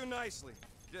 That'll do nicely.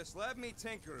 Just let me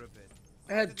tinker a bit.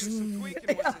 Uh, I have to do some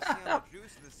tweaking once I see how much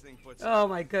juice this thing puts Oh, out.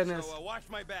 my goodness. So watch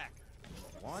my back.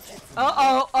 Watch it from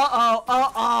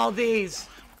Uh-oh, these.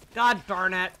 God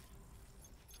darn it.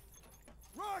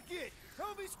 Rocket!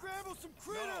 Help me scramble some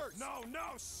critters! No,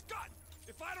 Scott!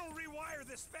 If I don't rewire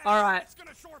this fast, All right. it's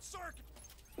gonna short circuit.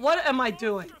 What am I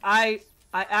doing? I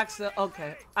accident.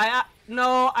 Okay.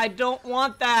 No, I don't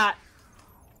want that.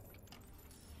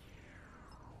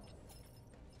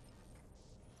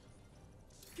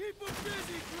 Keep them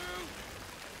busy,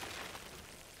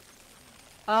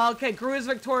 Drew! Okay, Gru is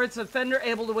victorious defender,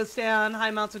 able to withstand high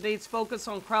amounts of damage. Focus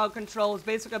on crowd control. His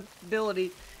basic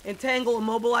ability: entangle,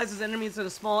 immobilizes enemies in a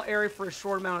small area for a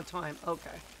short amount of time. Okay.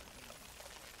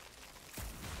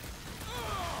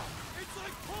 It's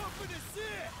like pumping a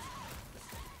zit!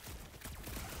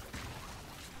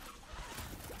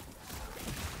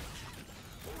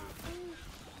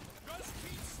 Just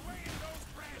keep swinging those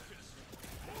branches.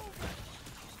 Move it.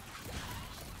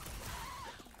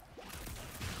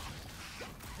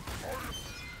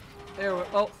 There we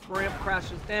oh, ramp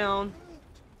crashes down.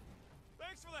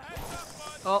 Thanks for the heads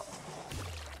up, bud. Oh.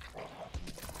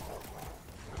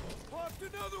 Popped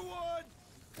another one.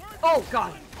 Oh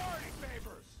god. Party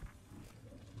favors.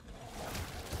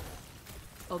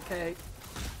 Okay.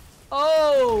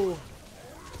 Oh.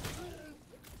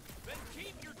 Then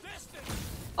keep your distance.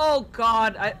 Oh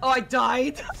god. I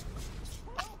died.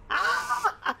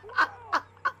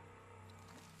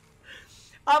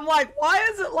 I'm like, why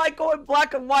is it like going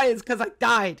black and white? It's because I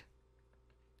died.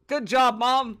 Good job,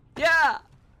 Mom. Yeah.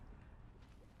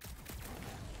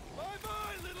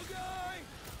 Bye-bye, little guy.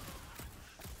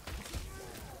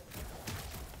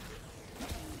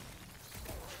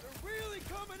 They're really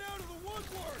coming out of the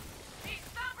woodwork. These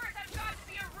thumpers have got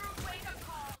to be a rude wake-up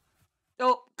call.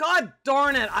 Oh, god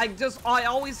darn it. I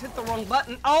always hit the wrong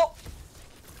button. Oh.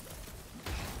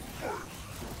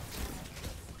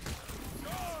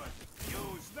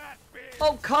 Use that big.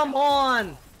 Oh, come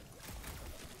on.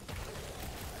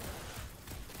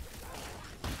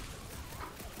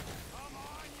 Come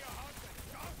on, you hunk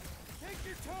of junk. Take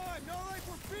your time. Not like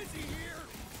we're busy here.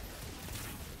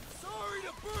 Sorry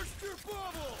to burst your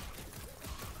bubble.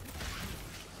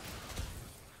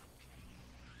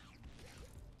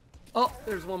 Oh,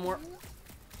 there's one more.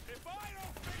 If I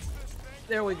don't fix this thing,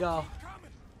 There we go. keep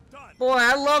coming. Done. Boy,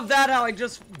 I love that how I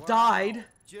just died.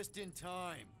 Just in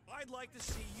time. I'd like to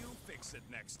see you fix it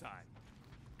next time.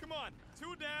 Come on,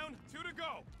 2 down, 2 to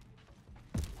go.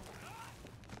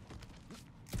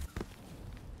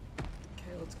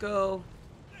 Okay, let's go.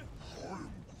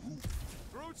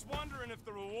 Groot's wondering if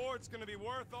the reward's gonna be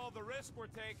worth all the risk we're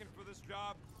taking for this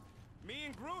job. Me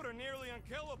and Groot are nearly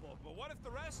unkillable, but what if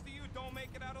the rest of you don't make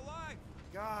it out alive?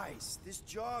 Guys, this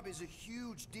job is a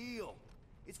huge deal.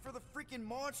 It's for the freaking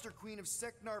monster queen of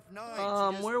Seknarf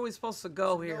 9. Where are we supposed to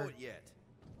go Know here? it yet.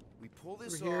 We pull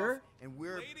this Over here? off, and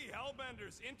we're... Lady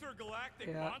Hellbender's intergalactic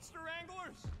Yeah. monster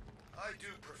anglers? I do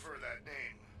prefer that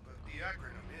name, but the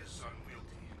acronym is unwieldy.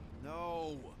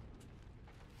 No.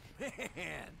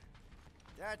 Man,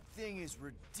 that thing is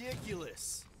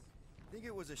ridiculous. Think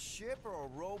it was a ship or a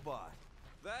robot?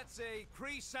 That's a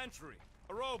Kree Sentry,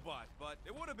 a robot, but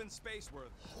it would have been space-worthy.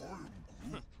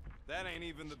 That ain't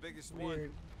even the biggest one.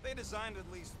 Weird. They designed at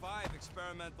least 5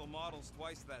 experimental models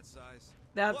twice that size.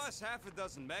 That's- Plus half a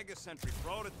dozen Mega Sentry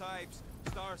prototypes,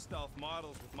 Star Stealth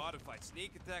models with modified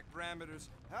sneak attack parameters.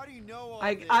 How do you know all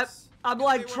I'm this? like They were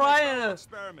my trying fellow to.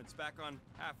 experiments back on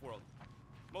Half-World.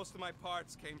 Most of my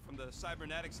parts came from the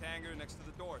cybernetics hangar next to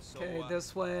the door, so Okay,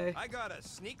 this way. I got a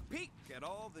sneak peek at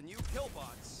all the new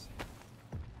killbots.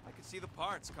 I could see the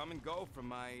parts come and go from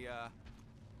my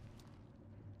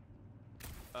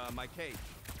my cage.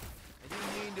 I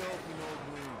didn't mean to open old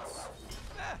wounds.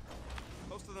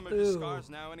 Most of them are just Ooh. scars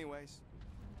now anyways.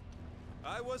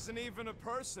 I wasn't even a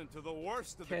person to the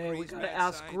worst of the Okay, we Kree's gotta mad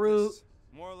ask scientists. Groot.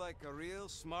 More like a real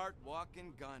smart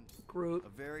walking gun. Groot. A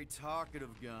very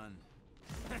talkative gun.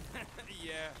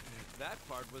 Yeah, that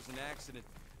part was an accident.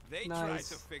 They Nice.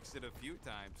 tried to fix it a few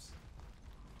times.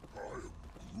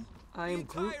 I The am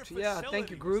entire Groot. Yeah, thank facility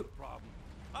you, was Groot. the problem.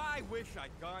 I wish I'd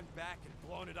gone back and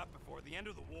blown it up before the end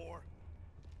of the war.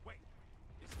 Wait,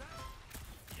 is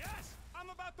that? Yes, I'm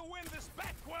about to win this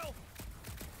bet, Quill.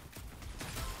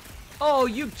 Oh,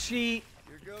 you cheat.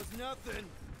 Here goes nothing.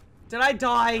 Did I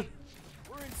die?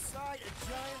 We're inside a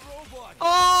giant robot.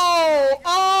 Oh!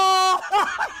 Oh!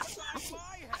 Inside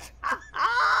my head.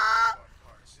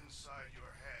 Parts inside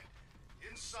your head.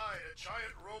 Inside a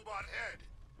giant robot head.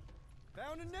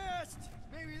 Found a nest.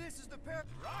 Maybe this is the pair.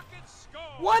 Rocket score.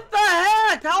 What the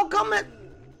heck? How come it?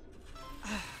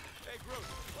 Hey, Groot,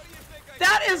 what do you think I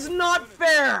That did is when not I win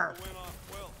fair. off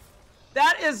Quill?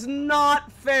 That is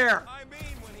not fair. I mean,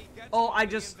 when he gets Oh, money I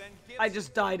and just then gives I it just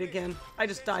to died me, again. I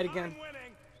just since died I'm again.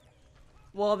 winning,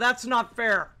 Well, that's not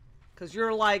fair. Because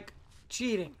you're like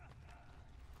cheating.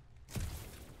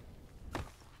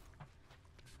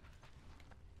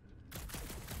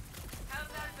 How's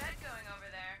that bet going over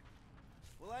there?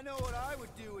 Well, I know what I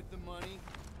would do with the money.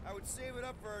 I would save it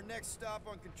up for our next stop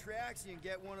on Contraxi and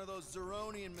get one of those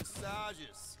Zeronian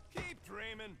massages. Keep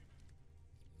dreaming.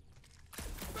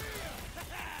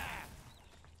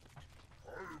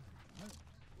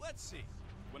 Let's see.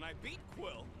 When I beat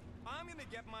Quill, I'm gonna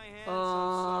get my hands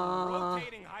on some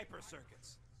rotating hyper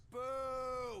circuits.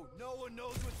 Boo! No one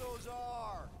knows what those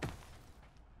are.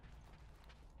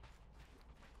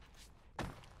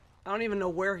 I don't even know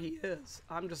where he is.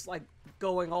 I'm just like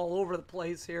going all over the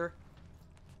place here.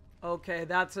 Okay,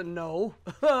 that's a no.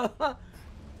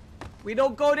 We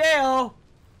don't go there.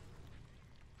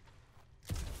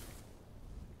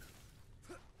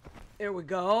 Here we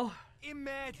go.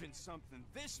 Imagine something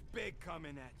this big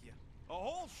coming at you. A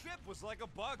whole ship was like a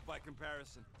bug by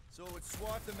comparison. So it would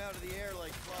swat them out of the air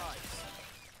like flies.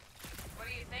 What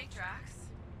do you think, Drax?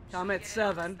 I'm at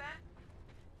 7.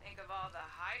 Think of all the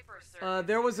hyper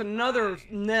There was another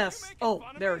nest. Oh,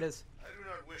 there it is. I do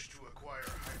not wish to acquire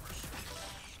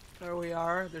hyperspace. There we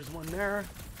are. There's one there.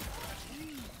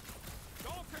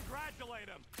 Don't congratulate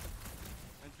him.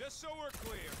 And just so we're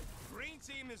clear, Green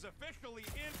Team is officially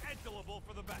ineligible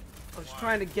for the bet. I was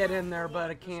trying to get in there, but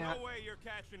I can't. There's no way you're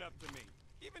catching up to me.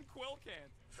 Even Quill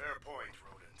can't. Fair point,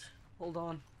 rodent. Hold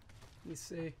on. Let me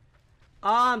see.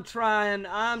 I'm trying.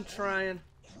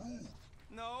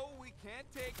 No, we can't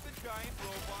take the giant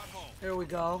robot home. There we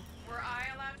go. Were I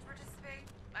allowed to participate?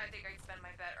 I think I'd spend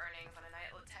my bet earnings on a night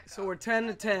at Lateco. So we're 10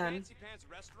 to 10. Fancy Pants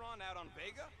restaurant out on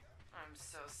Vega? I'm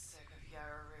so sick of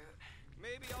Yarra Root.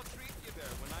 Maybe I'll treat you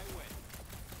there when I win.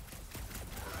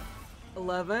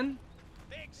 11.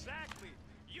 Exactly.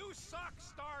 You suck,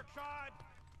 Star Chod.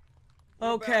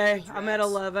 Okay, I'm at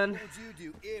 11. What would you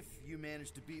do if you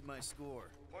managed to beat my score?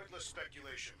 Pointless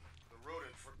speculation. The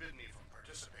rodent forbid me from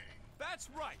participating. That's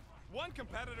right. One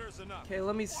competitor is enough. Okay,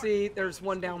 let me see. There's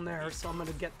one down there, so I'm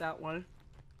gonna get that one.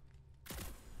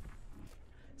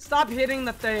 Stop hitting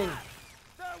the thing.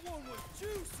 That one was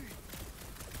juicy.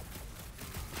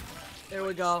 There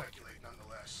we go. Speculate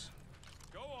nonetheless.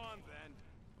 Go on then.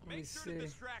 Let me Make sure to see.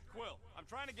 distract Quill. I'm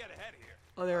trying to get ahead here.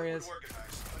 Oh, there he Would is. organize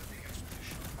a hunting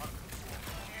expedition on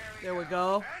control. There we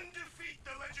go. And defeat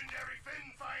the legendary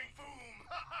Fin Fang Foom.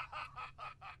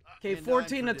 Okay, And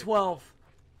 14 to I'm 12.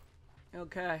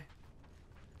 Okay.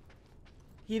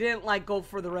 He didn't like go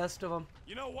for the rest of them.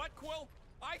 You know what, Quill?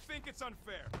 I think it's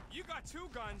unfair. You got 2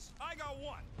 guns, I got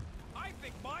 1. I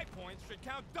think my points should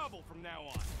count double from now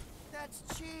on. That's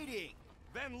cheating.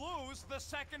 Then lose the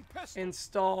second pistol.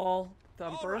 Install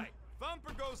Thumper. All right,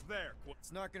 Thumper goes there.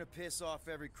 It's not gonna piss off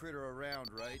every critter around,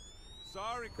 right?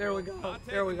 Sorry, Quill. There we go. Not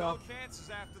There we taking go. No chances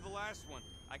after the last one.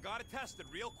 I gotta test it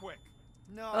real quick.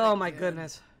 No. Oh my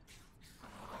goodness.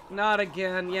 Not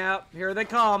again. Yep, here they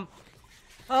come.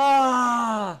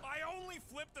 Ah! I only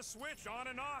flipped the switch on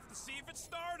and off to see if it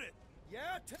started.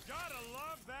 Yeah. Gotta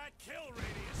love that kill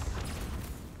radius.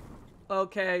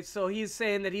 Okay, so he's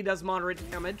saying that he does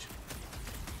moderate damage.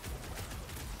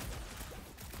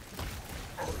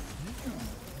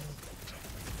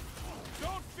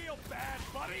 Don't feel bad,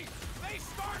 buddy. They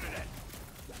started it.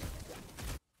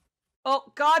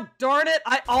 Oh, god darn it!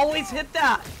 I always hit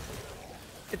that!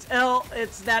 It's L,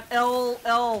 it's that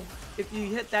L. If you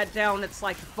hit that down, it's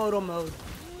like photo mode.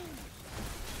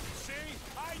 See?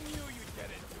 I knew you'd get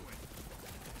into it.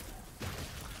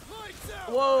 Lights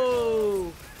out.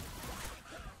 Whoa!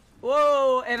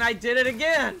 Whoa, and I did it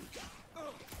again! Do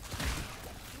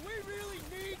we really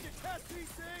need to test these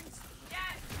things?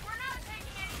 Yes, we're not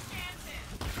taking any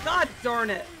chances. God darn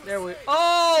it! There we.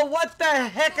 Oh, what the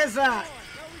heck is that?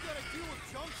 Now we gotta deal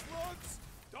with junk slugs?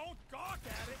 Don't gawk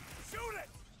at it. Shoot it.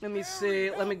 Let me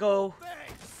see. Let me go.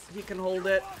 Thanks. He can hold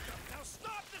it. Welcome. Now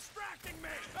stop distracting me.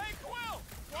 Hey, Quill.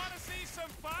 Want to see some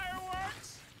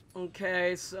fireworks?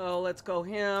 Okay, so let's go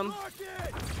him.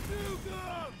 Rocket! Nuke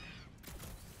 'em!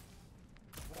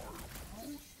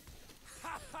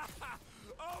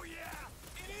 Oh yeah,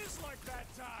 it is like that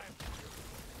time.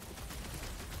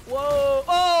 Whoa!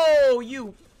 Oh,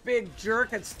 you big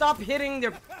jerk! And stop hitting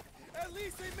their. At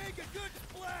least they make a good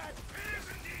splat! It is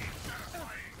indeed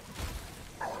satisfying.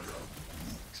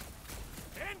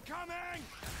 Incoming.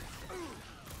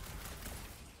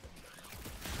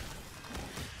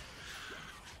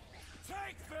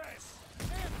 Take this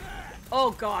and that.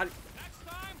 Oh god! Next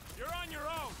time, you're on your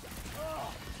own.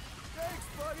 Oh, thanks,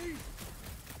 buddy!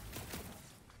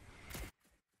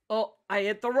 Oh, I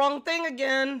hit the wrong thing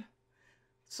again.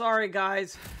 Sorry,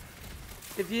 guys.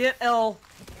 If you hit L.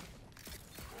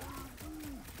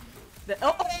 The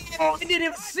L. Oh, I didn't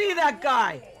even see that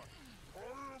guy.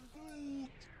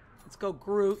 Let's go,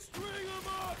 Groot. String 'em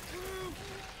up, Groot!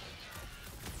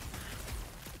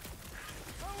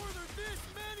 How are there this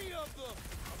many of them?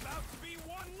 About to be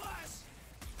one less.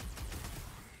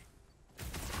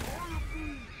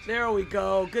 There we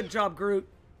go. Good job, Groot.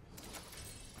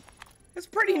 It's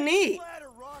pretty neat. Splatter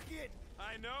rocket!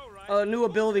 I know, right? A new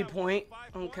ability Quill got point.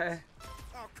 5 points. Okay.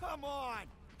 Oh, come on!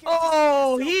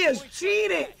 Oh, he is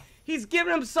cheating. He's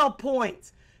giving himself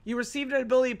points. You received an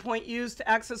ability point used to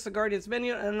access the Guardian's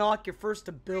menu and unlock your first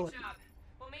ability. Good job.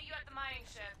 We'll meet you at the mining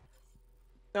ship.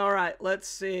 All right, let's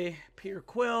see. Peter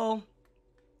Quill.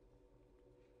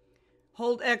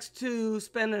 Hold X to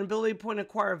spend an ability point to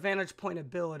acquire a vantage point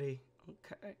ability.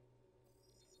 Okay.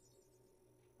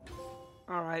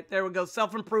 All right, there we go.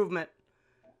 Self-improvement.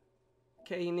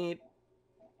 Okay, you need...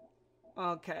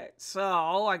 Okay,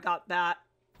 so I got that.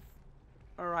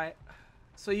 All right.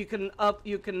 So you can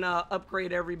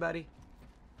upgrade everybody.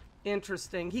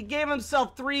 Interesting. He gave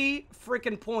himself 3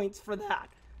 freaking points for that.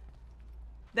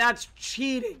 That's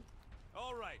cheating.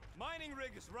 All right, mining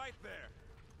rig is right there.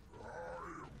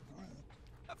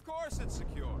 Of course it's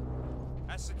secure.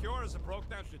 As secure as a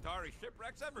broke-down Shatari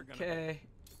shipwreck's ever gonna be. Okay.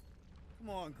 Come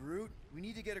on, Groot. We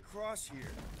need to get across here.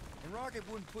 And Rocket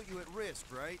wouldn't put you at risk,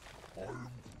 right?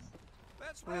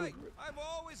 That's right. I've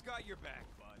always got your back,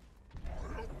 bud.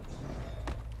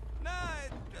 Nah,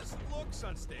 it just looks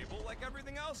unstable like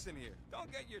everything else in here.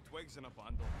 Don't get your twigs in a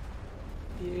bundle.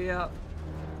 Yeah.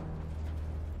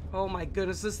 Oh my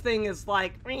goodness, this thing is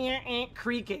like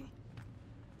creaking.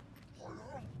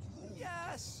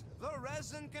 Yes, the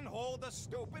resin can hold a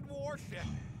stupid warship.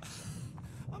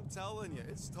 I'm telling you,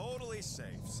 it's totally safe.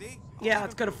 See? Yeah,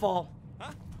 it's gonna fall.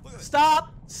 Huh? Look at this.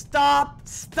 Stop! Stop!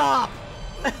 Stop!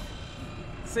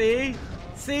 See?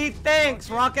 See? Thanks,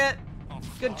 Rocket.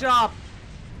 Good job.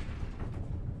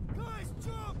 Guys,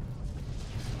 jump!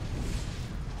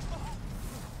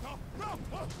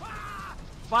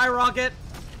 Bye, Rocket.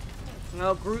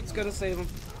 No, Groot's gonna save him.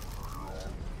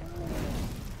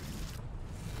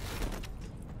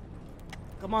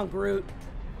 Come on, Groot.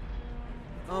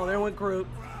 Oh, there went Groot.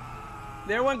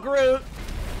 There went Groot.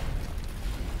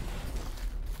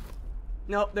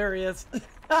 Nope, there he is.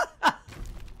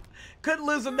 Couldn't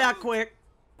lose him that quick.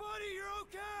 Buddy, you're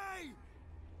okay!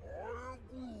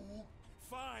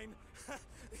 Fine.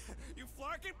 You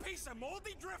flarking piece of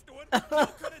moldy driftwood. You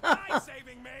could have died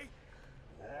saving me.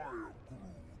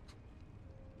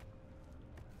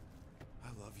 I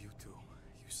love you too,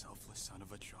 you selfless son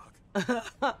of a jug.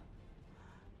 Come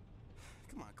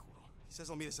on, Quill. He says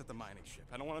he'll meet us at the mining ship.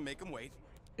 I don't want to make him wait.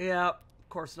 Yeah, of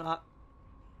course not.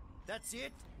 That's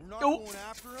it? We're not Oh, going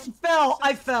after him? fell.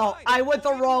 I fell. I went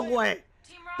the wrong way.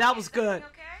 Team Rocket, That was good. everything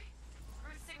okay?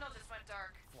 Root's signal just went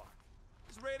dark.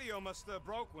 His radio must have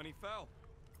broke when he fell.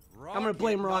 I'm gonna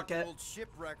blame knocked the Rocket. old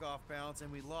shipwreck off balance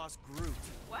and we lost Groot.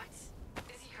 What?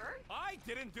 Is he hurt? I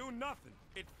didn't do nothing.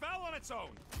 It fell on its own.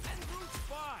 And Groot's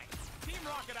fine. Team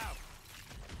Rocket out.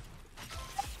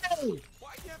 Hey.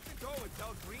 Why'd you have to go and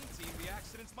tell Green Team the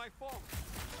accident's my fault?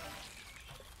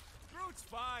 Groot's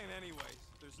fine anyways.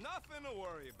 There's nothing to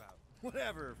worry about.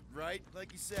 Whatever, right?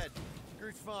 Like you said,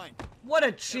 Groot's fine. What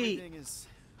a cheat. Everything is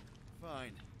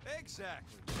fine.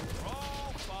 Exactly. We're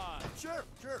all fine. Sure,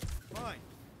 fine.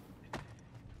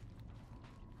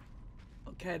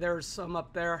 Okay, there's some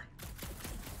up there.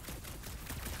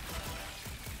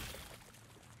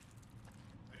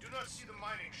 I do not see the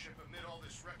mining ship amid all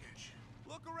this wreckage.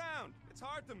 Look around. It's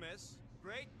hard to miss.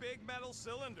 Great big metal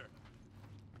cylinder.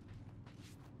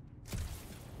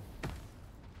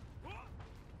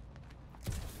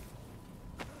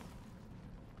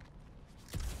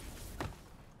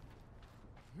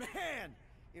 Man,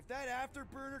 if that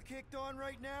afterburner kicked on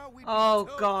right now, we'd be Oh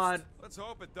toast. God. Let's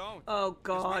hope it don't. Oh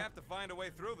 'Cause God. we have to find a way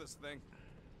through this thing.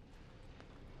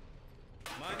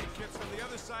 Mining ship's on the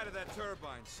other side of that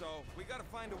turbine, so we gotta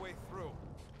find a way through.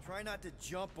 Try not to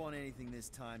jump on anything this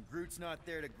time. Groot's not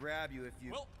there to grab you if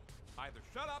you... Well, either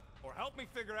shut up or help me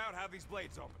figure out how these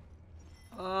blades open.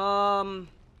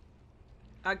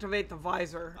 Activate the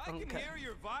visor. I can Okay. hear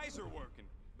your visor working.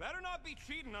 Better not be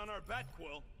cheating on our bet,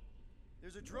 Quill.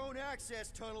 There's a drone access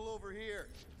tunnel over here.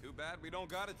 Too bad we don't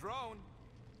got a drone.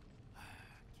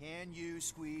 Can you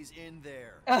squeeze in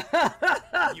there?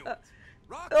 You.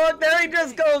 Rocket, Oh, there he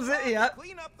just goes in. Rocket, Yeah.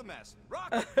 Clean up the mess.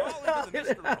 Rocket, fall into the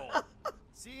mystery hole.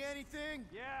 See anything?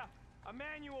 Yeah, a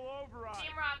manual override.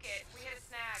 Team Rocket, we hit a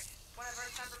snag. One of our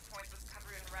sensor points was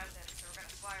covered in resin, so we're gonna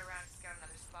fly around to scout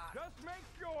another spot. Just make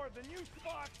sure the new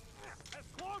spot's as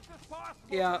close as possible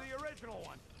Yeah. to the original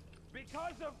one.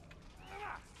 Because of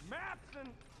maps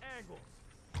and angles.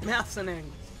 Maps and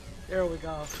angles. There we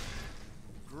go.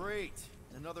 Great.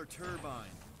 Another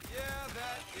turbine. Yeah,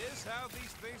 that is how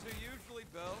these things are usually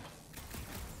built.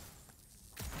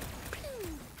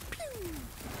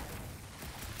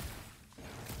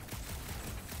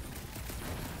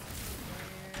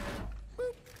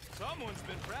 Someone's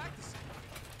been practicing.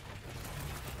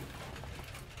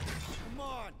 Come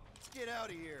on, let's get out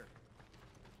of here.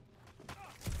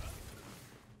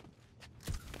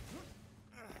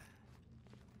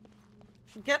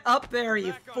 Get up there,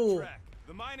 you Back on fool. track.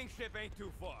 The mining ship ain't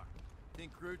too far.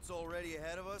 Think Groot's already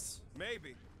ahead of us?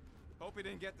 Maybe. Hope he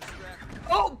didn't get distracted.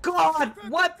 Oh God!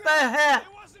 What the heck?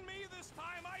 It wasn't me this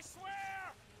time, I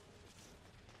swear!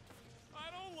 I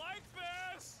don't like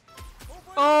this!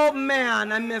 Oh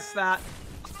man, I missed that.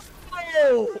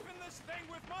 Oh! Gripping this thing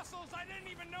with muscles I didn't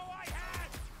even know I had!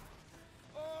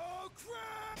 Oh,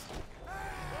 crap!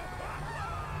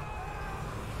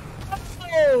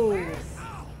 Oh!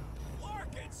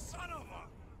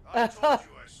 I told you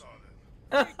I saw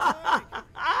them.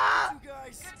 You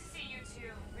guys. Good to see you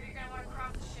two. But you're gonna want to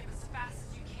cross the ship as fast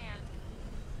as you can.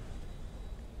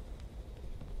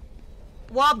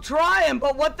 Well, I'm trying,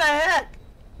 but what the heck?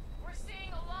 We're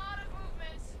seeing a lot of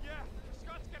movement. Yeah,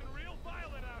 Scott's getting real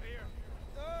violent out here.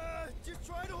 Just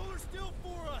try to hold her still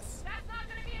for us. That's not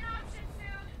gonna be an option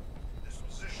soon. This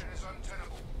position is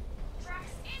untenable.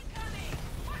 Tracks incoming.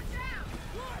 Watch out.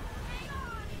 Hang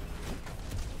on.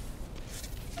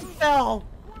 Fell.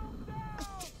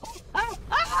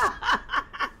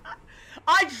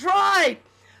 I tried.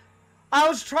 I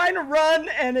was trying to run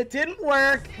and it didn't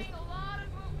work. Seeing a lot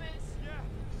of movement. Yeah,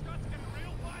 Scott's getting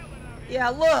real violent out here. Yeah,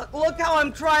 look how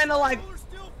I'm trying to like. Hold her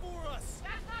still for us.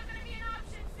 That's not gonna be an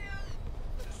option soon.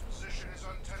 This position is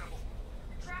untenable.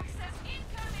 Track says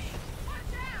incoming.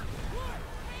 Watch out.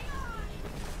 Hang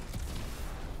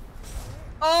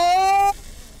on.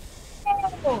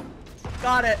 Oh,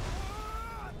 got it.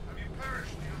 Have you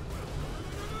perished, dear Quill?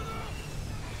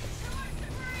 Too much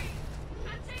debris.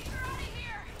 I'm taking her out of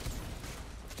here.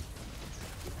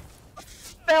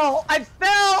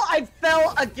 I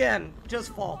fell again. Just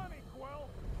fall. Funny, Quill.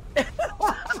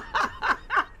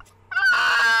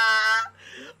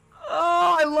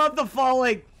 Oh, I love the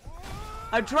falling.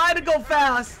 I'm trying to go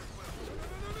fast.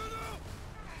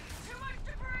 Too much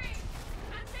debris.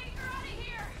 I'm taking her out of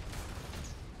here.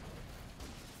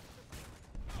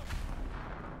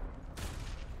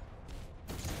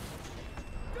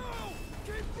 Go!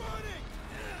 Keep running!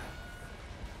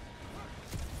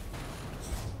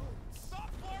 Stop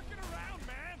barking around,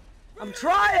 man.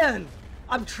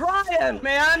 I'm trying,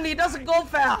 man. He doesn't go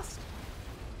fast.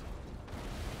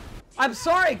 I'm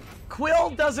sorry. Quill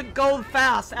doesn't go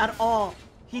fast at all.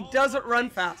 He doesn't run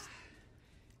fast.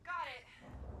 Got it.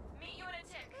 Meet you in a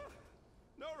tick.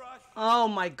 No rush. Oh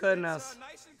my goodness. It's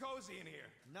nice and cozy in here.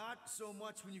 Not so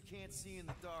much when you can't see in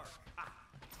the dark.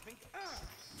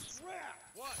 Crap!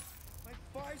 What? My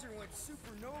visor went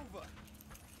supernova.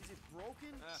 Is it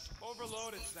broken?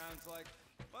 Overloaded, sounds like.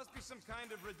 Must be some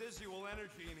kind of residual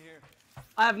energy in here.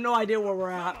 I have no idea where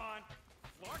we're at. Come on.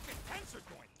 Clark and tensor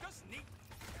joint. Just neat.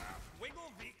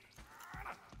 Wiggle the...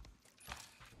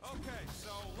 Okay,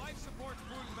 so life support's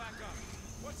booting back up.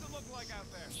 What's it look like out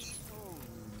there? Oh,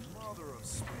 mother of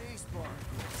spacebar.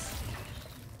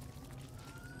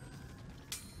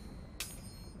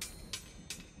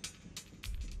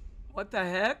 What the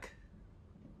heck?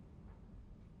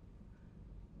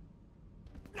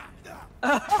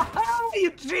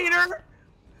 You cheater!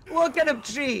 Look at him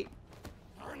cheat.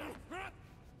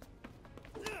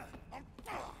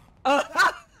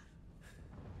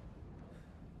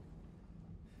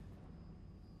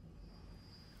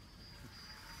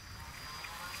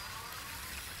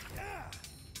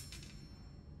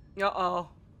 Uh-oh.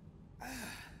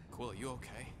 Quill, you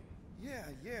okay? Yeah,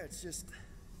 it's just...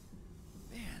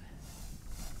 Man.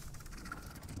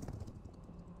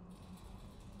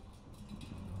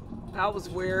 That was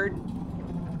weird.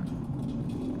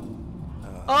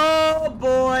 Oh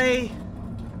boy!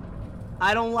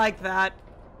 I don't like that.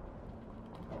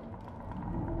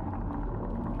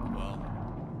 Well,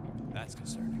 that's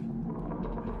concerning.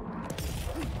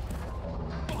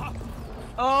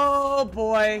 Oh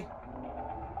boy.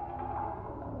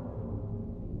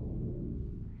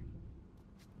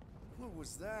 What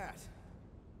was that?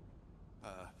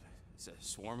 It's a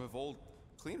swarm of old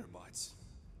cleaner bots.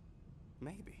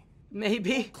 Maybe.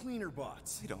 Maybe. Cleaner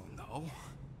bots. I don't know.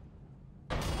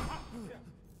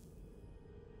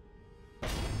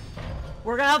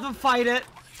 We're gonna have to fight it.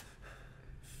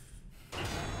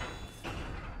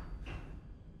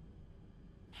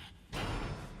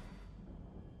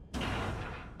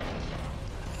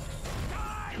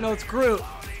 No, it's Groot.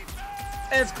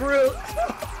 It's Groot.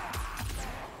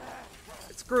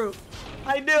 It's Groot.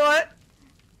 I knew it.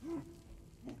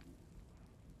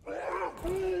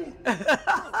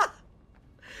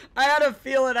 I had a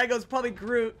feeling. I goes probably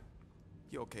Groot.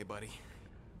 You okay, buddy?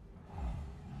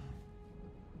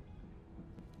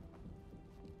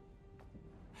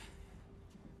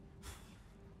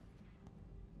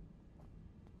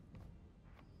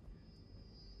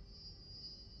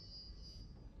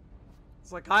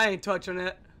 It's like, I ain't touching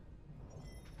it.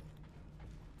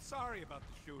 Sorry about the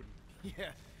shooting.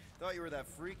 Yeah, thought you were that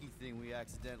freaky thing we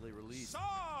accidentally released.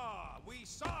 We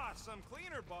saw some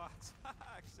cleaner bots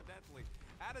accidentally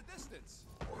at a distance.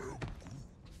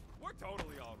 We're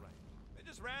totally all right. They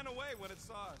just ran away when it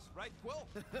saw us, right, Quill?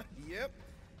 Yep,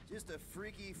 just a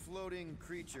freaky floating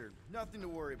creature. Nothing to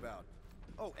worry about.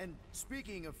 Oh, and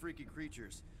speaking of freaky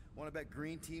creatures, want to bet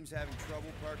Green Team's having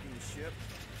trouble parking the ship?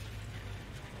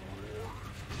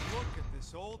 Look at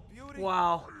this old beauty.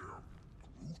 Wow.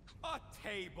 A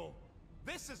table.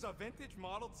 This is a vintage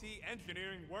Model T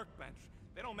engineering workbench.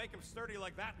 They don't make them sturdy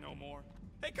like that no more.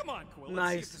 Hey, come on, Quill.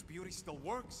 Let's see if this beauty still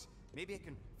works. Maybe I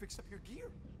can fix up your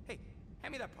gear. Hey,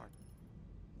 hand me that part.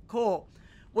 Cool.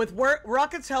 With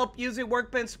Rocket's help, using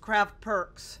workbench to craft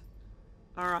perks.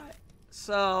 Alright.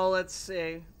 So, let's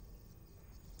see.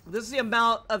 This is the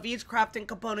amount of each crafting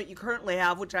component you currently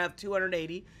have, which I have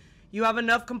 280. You have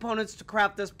enough components to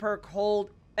craft this perk.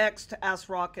 Hold X to ask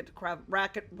Rocket to craft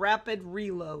rapid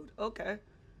reload. Okay.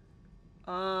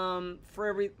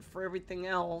 For everything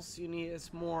else, you need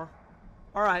is more.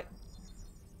 All right.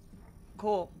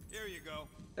 Cool. Here you go.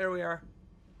 There we are.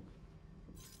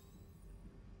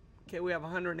 Okay, we have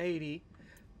 180.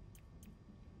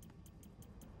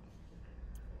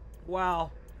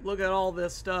 Wow, look at all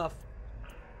this stuff.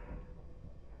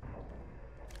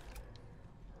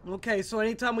 Okay, so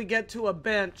anytime we get to a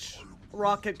bench,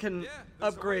 Rocket can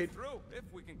upgrade. There's a way through, if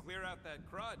we can clear out that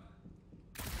crud.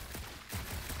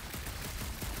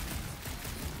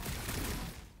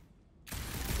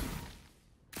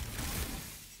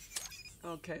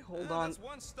 Okay, hold on. That's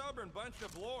one stubborn bunch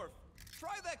of lore.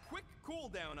 Try that quick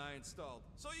cooldown I installed,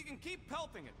 so you can keep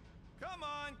pelting it. Come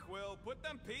on, Quill, put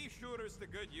them pea shooters to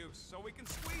good use, so we can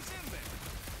squeeze in there.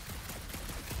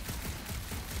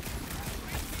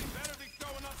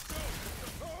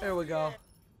 There we go.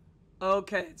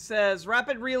 Okay, it says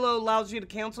rapid reload allows you to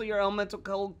cancel your elemental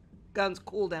gun's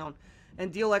cooldown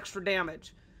and deal extra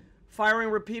damage. Firing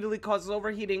repeatedly causes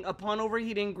overheating. Upon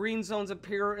overheating, green zones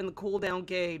appear in the cooldown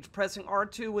gauge. Pressing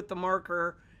R2 with the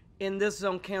marker in this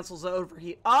zone cancels the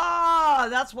overheat. Ah,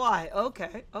 that's why.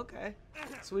 Okay, okay.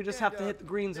 So we just have to hit the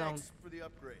green zone. For the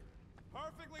upgrade.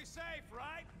 Perfectly safe,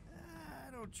 right?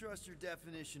 I don't trust your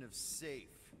definition of safe.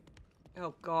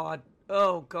 Oh, God.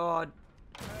 Oh, God.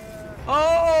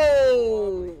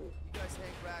 Oh! You guys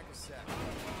hang back a sec.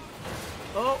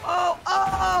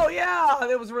 Oh, yeah!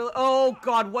 It was really... Oh,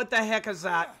 God, what the heck is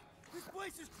that? This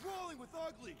place is crawling with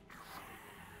ugly.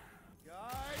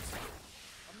 Guys,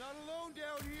 I'm not alone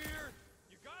down here.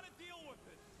 You gotta deal with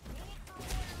it. We'll look for a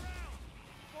way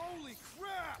around. Holy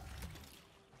crap!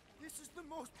 This is the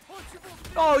most punchable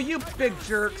thing Oh, you I've big ever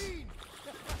jerks. seen.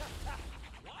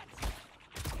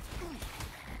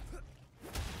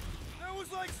 That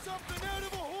was like something out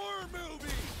of a horror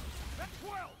movie. That's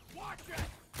Quill. Watch it.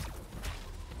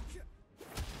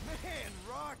 Man,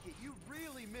 Rocket, you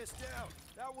really missed out.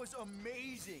 That was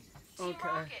amazing. Team Okay.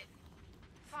 Rocket.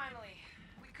 Finally.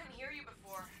 We couldn't hear you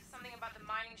before. Something about the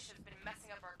mining ship's been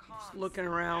messing up our comms. Looking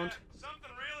around. Yeah,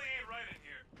 something really ain't right in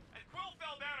here. And Quill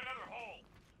fell down another hole.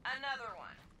 Another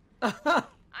one.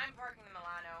 I'm parking the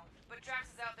Milano, but Drax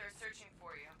is out there searching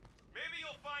for you. Maybe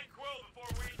you'll find Quill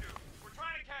before we do. We're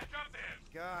trying to catch up to him.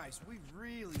 Guys, we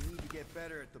really need to get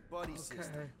better at the buddy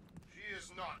system. She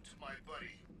is not my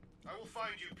buddy. I will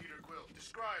find you, Peter Quill.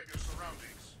 Describe your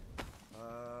surroundings.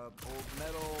 Old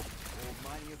metal, old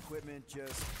mining equipment,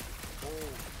 just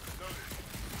old. Noted.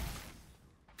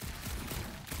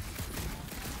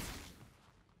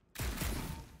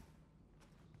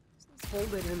 Let's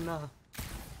hold it in the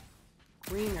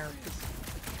green areas.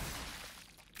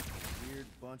 Weird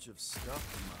bunch of stuff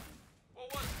to mine.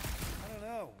 What was it? I don't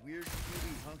know. Weird,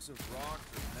 cubey hunks of rock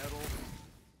or metal.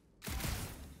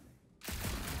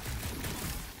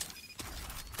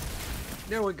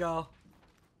 There we go.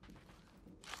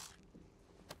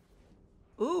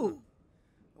 Ooh.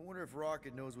 I wonder if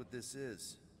Rocket knows what this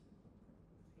is.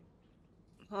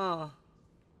 Huh.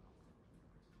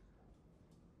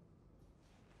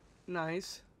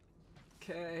 Nice.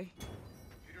 Okay.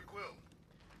 Peter Quill,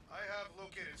 I have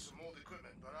located some old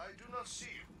equipment, but I do not see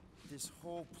you. This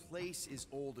whole place is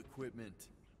old equipment.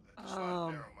 That does not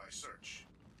narrow my search.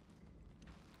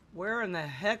 Where in the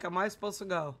heck am I supposed to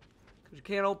go? Because you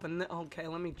can't open it. Okay,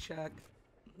 let me check.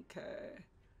 Okay.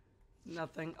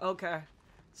 Nothing. Okay.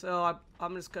 So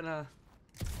I'm just gonna...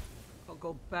 I'll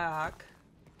go back.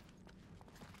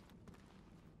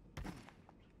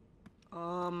 You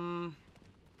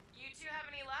two have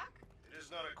any luck? It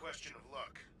is not a question of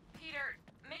luck. Peter,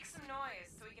 make some noise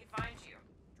so we can find you.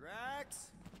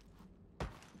 Drax?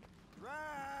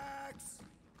 Drax!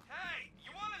 Hey,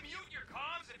 you want to mute your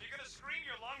comms if you're gonna scream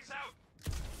your lungs out?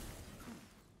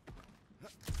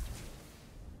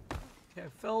 Okay, I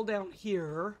fell down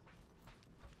here.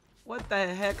 What the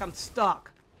heck? I'm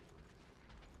stuck.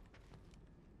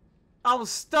 I was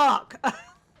stuck.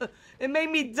 It made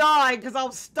me die because I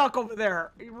was stuck over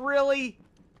there. Really?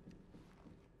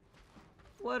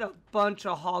 What a bunch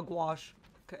of hogwash.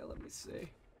 Okay, let me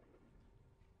see.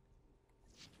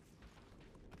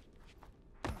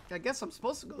 I guess I'm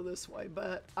supposed to go this way,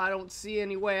 but I don't see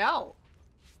any way out.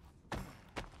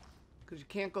 Because you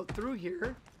can't go through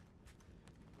here.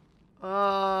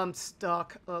 I'm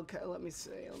stuck. Okay, let me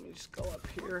see. Let me just go up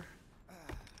here.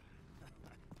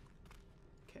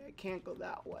 Okay, I can't go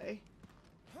that way.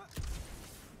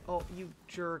 Oh, you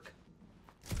jerk.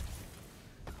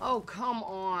 Oh, come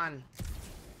on.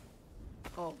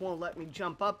 Oh, it won't let me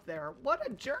jump up there. What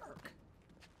a jerk.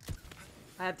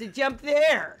 I have to jump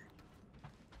there.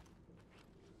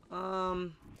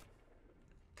 Okay.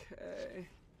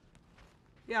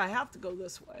 Yeah, I have to go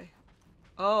this way.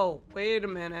 Oh, wait a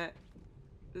minute.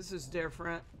 This is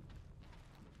different.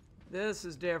 This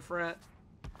is different.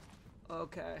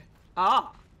 Okay.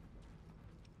 Ah!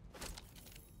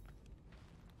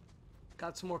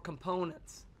 Got some more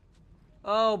components.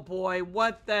 Oh boy,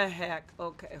 what the heck?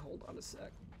 Okay, hold on a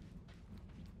sec.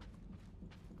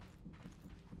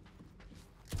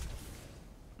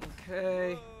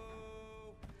 Okay.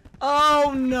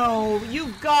 Oh no,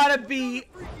 you gotta be...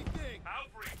 How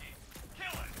freaky.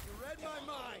 Kill it. You read my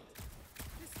mind.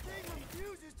 This thing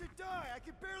refuses to die. I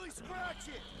can barely scratch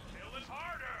it. Kill it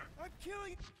harder. I'm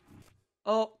killing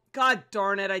Oh, god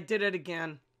darn it, I did it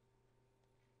again.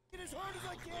 it as hard as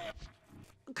I can.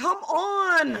 Come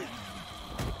on!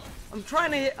 I'm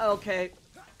trying to hit... Okay.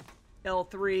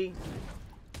 L3.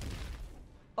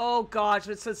 Oh gosh,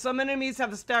 it says some enemies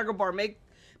have a stagger bar,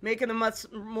 making them much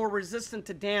more resistant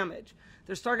to damage.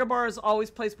 Their stagger bar is always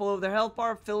placed below their health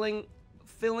bar, filling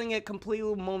it completely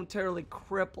will momentarily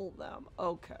cripple them.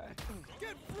 Okay.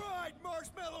 Get fried,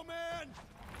 Marshmallow Man!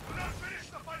 Do not finish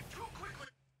the fight too quickly.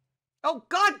 Oh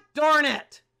god darn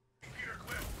it! Peter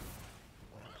Cliff.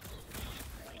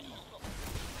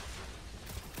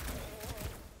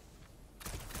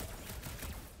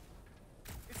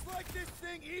 It's like this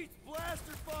thing eats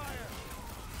blaster fire!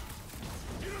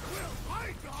 Peter Quill,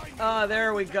 hide behind me! Ah,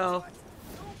 there we go.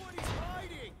 Nobody's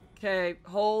hiding! Okay,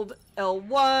 hold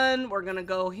L1. We're gonna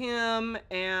go him,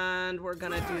 and we're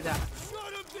gonna do that.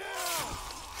 Shut him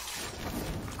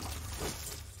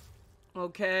down!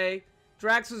 Okay.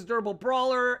 Drax is durable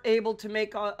brawler, able to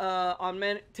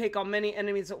take on many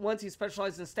enemies at once. He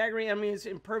specializes in staggering enemies,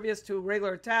 impervious to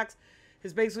regular attacks.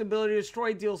 His basic ability to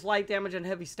destroy deals light damage and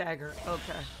heavy stagger.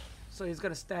 Okay. So he's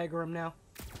gonna stagger him now.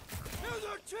 Here's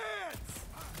our chance!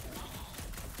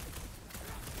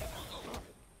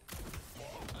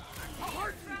 A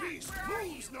hardened beast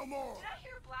moves no more! Did I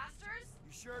hear blasters?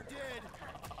 You sure did.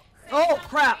 Oh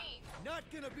crap! Not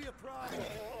gonna be a problem.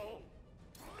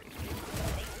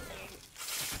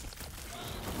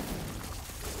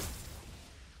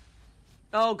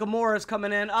 Oh, Gamora's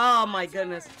coming in. Oh my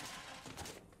goodness.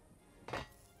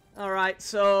 Alright,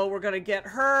 so we're gonna get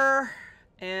her,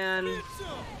 and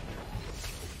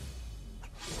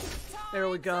there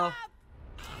we go.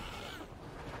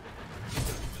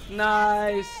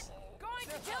 Nice. Going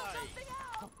to kill something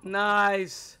else.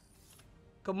 Nice.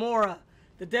 Gamora.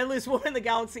 The deadliest woman in the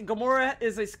galaxy. Gamora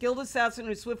is a skilled assassin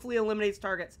who swiftly eliminates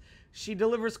targets. She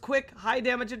delivers quick, high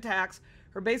damage attacks.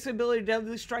 Her basic ability,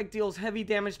 Deadly Strike, deals heavy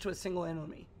damage to a single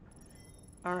enemy.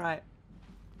 Alright.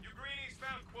 You greenies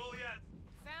found Quill yet?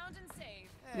 Found and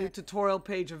saved. New tutorial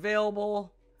page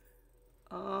available.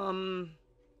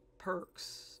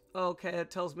 Perks. Okay,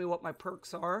 it tells me what my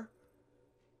perks are.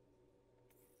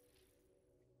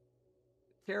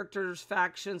 Characters,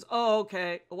 factions. Oh,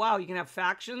 okay. Wow, you can have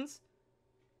factions?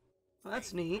 Well,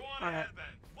 that's neat. Go on Alright. ahead then.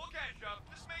 We'll catch up.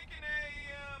 Just making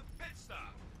a pit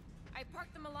stop. I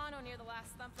parked the Milano near the last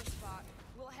thumper spot.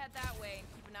 We'll head that way and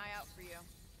keep an eye out for you.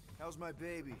 How's my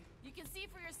baby? You can see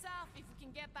for yourself if you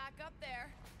can get back up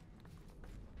there.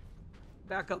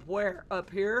 Back up where? Up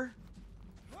here?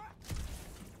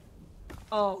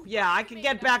 Oh, yeah, I can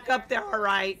get back up there,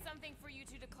 alright. Something for you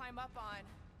two to climb up on.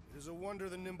 It is a wonder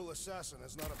the nimble assassin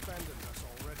has not abandoned us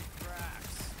already.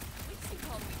 At least you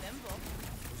called me nimble.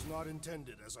 It was not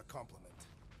intended as a compliment.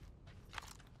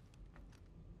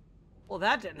 Well,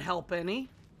 that didn't help any.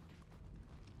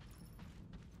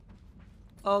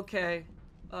 Okay.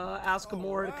 Ask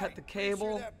Gamora to cut the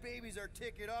cable. Sure that baby's our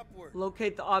ticket upward.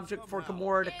 Locate the object for Somehow.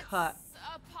 Gamora to It's cut.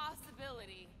 a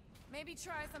possibility. Maybe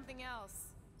try something else.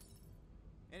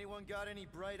 Anyone got any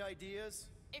bright ideas?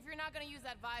 If you're not gonna use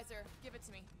that visor, give it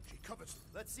to me. She covets them.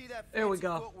 Let's see that There we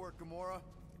fancy go. footwork, Gamora.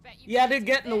 Bet you You had to can't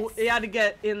get do in the. this. You had to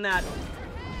get in that.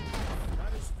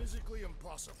 That is physically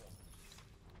impossible.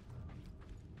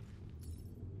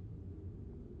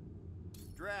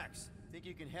 Drax, think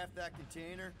you can heft that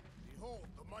container? Behold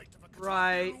the might of a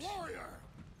Right. Kentuckian warrior.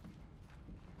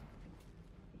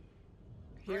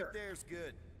 Here. Right there's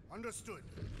good. Understood.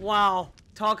 Wow.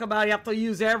 Talk about you have to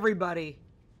use everybody.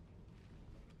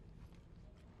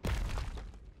 There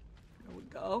we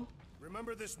go.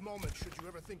 Remember this moment should you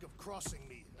ever think of crossing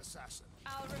me, assassin.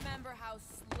 I'll remember how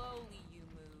slowly you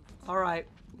moved. All right,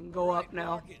 we can go up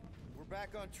now. Rocket, we're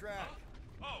back on track.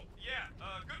 Oh, yeah,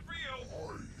 good for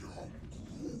you.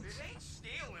 It ain't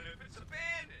stealing if it's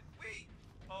abandoned.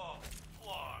 Oh,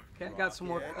 Clark. Okay, I got some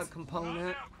more component.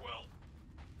 Now, Quill.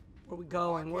 Where we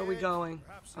going? Where we going?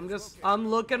 Perhaps I'm it's just, okay. I'm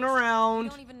looking We around.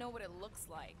 don't even know what it looks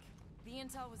like. The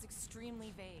intel was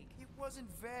extremely vague. It wasn't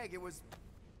vague, it was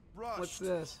rushed. What's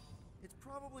this? It's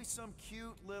probably some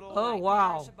cute little... Oh, wow.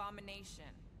 Nightmarish abomination.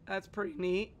 That's pretty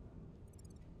neat.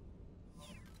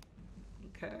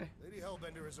 Okay. Lady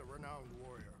Hellbender is a renowned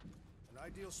warrior. An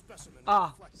ideal specimen to Ah,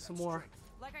 reflect some that more. strength.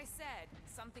 Like I said,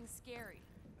 something scary.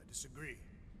 I disagree.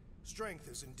 Strength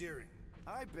is endearing.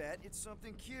 I bet it's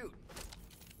something cute.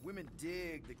 Women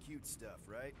dig the cute stuff,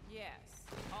 right? Yes,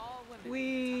 all women.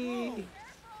 We.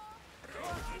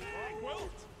 Quill,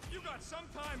 you got some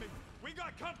timing. We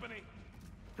got company.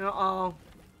 Uh-oh.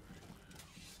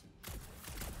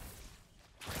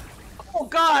 Oh,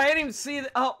 God, I didn't even see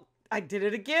that. Oh, I did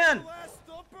it again. Last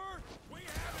thumper? We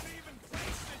haven't even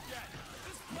faced it yet.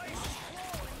 This place is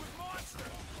crawling with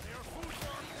monsters. They are food for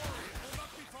our quarry. We'll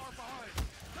not be far behind.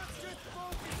 Let's just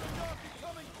focus on not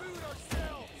becoming food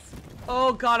ourselves.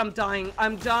 Oh, God, I'm dying.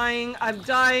 I'm dying. I'm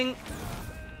dying.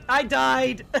 I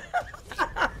died.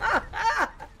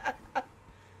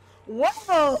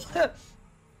 Whoa.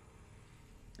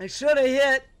 I should have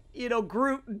hit, you know,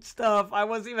 Groot and stuff. I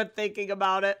wasn't even thinking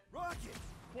about it. Rocket!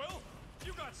 Quill,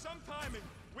 you got some timing.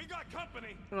 We got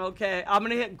company. Okay, I'm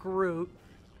gonna hit Groot.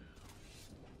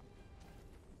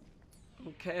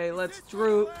 Okay, let's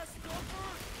Groot. Last thumper?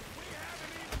 We haven't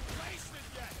even faced it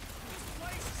yet. This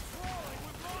place is crawling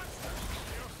with monsters.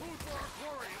 They are food for our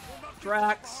quarry. It will not be far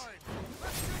Drax. behind.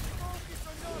 Let's just focus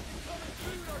on not becoming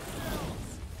food ourselves.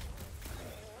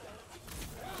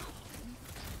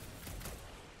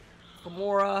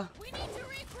 Gamora. We need to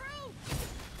regroup.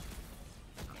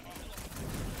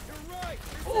 You're right.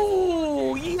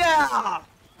 Oh, yeah.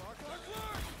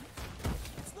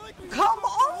 It's like we Come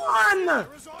on. There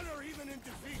is honor even in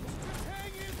defeat. just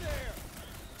hang in there.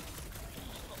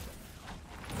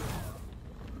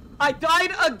 I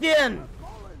died again.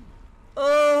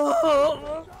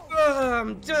 Oh,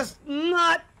 I'm just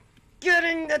not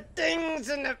getting the things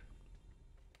in the...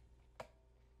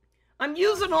 I'm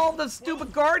using all the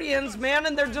stupid guardians, man,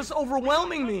 and they're just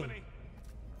overwhelming me.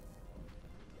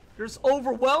 They're just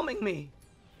overwhelming me.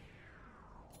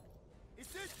 Is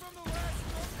this from the last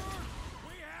number?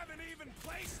 We haven't even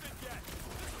placed it yet.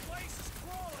 This place is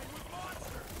crawling with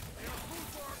monsters. They are food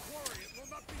for our quarry. It will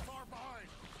not be far behind.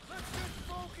 Let's just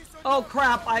focus on Oh, not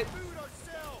crap, becoming food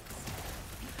ourselves.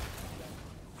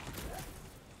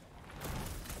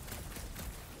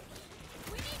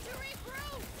 We need to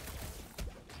regroup.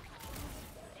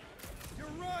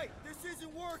 You're right. This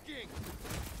isn't working.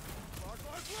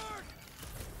 Clark.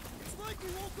 It's like we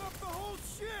woke up the whole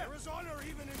ship. There is honor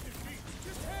even in defeat.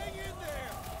 Just hang in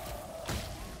there.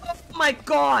 Oh my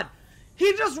God.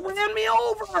 He just ran me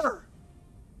over.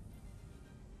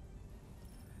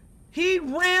 He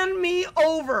ran me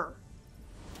over.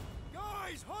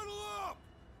 Guys, huddle up.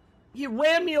 He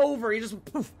ran me over. He just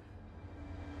poof.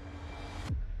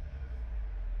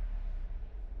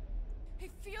 It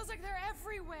feels like they're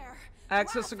everywhere.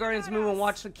 Access the Guardian's Laugh move and at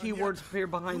watch us. the keywords appear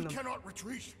behind We them. cannot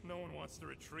retreat. No one wants to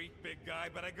retreat, big guy,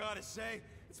 but I gotta say,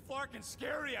 it's flarkin'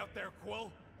 scary out there, Quill.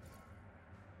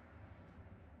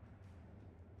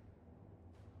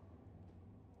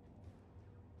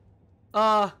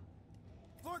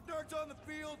 Florknard's on the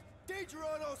field, danger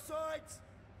on all sides.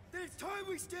 Then it's time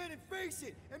we stand and face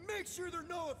it, and make sure they're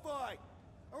nullified.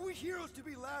 Are we heroes to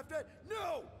be laughed at?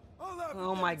 No! I'll laugh at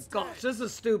Oh them my instead. gosh, this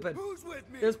is stupid. Who's with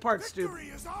me? This part's stupid. Victory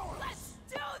is ours. Let's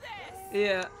do this.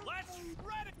 Yeah. Let's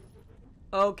ready.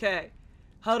 Okay.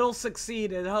 Huddle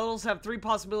succeeded. Huddles have 3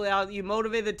 possibilities. You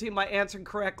motivate the team by answering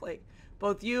correctly.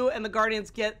 Both you and the Guardians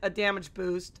get a damage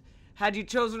boost. Had you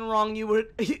chosen wrong, you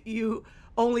would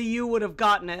only you would have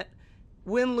gotten it.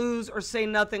 Win, lose, or say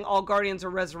nothing, all Guardians are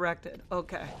resurrected.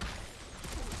 Okay.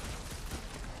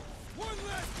 One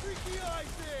last freaky eye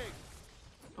thing.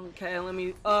 Okay, let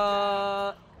me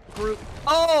group.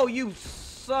 Oh, you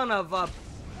son of a...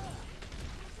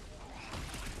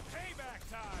 Payback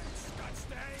time, Scott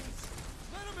Stains.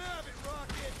 Let him have it,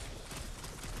 Rocket.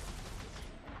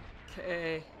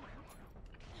 Okay.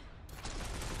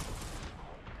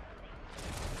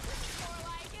 More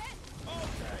like it.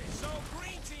 Okay, so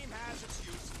green team has its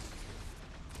uses.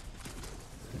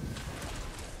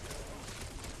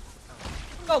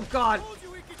 Oh God. Told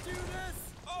you we could do this.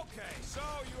 Okay, so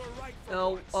you were right for Oh,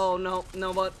 once. oh no,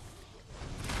 no, but.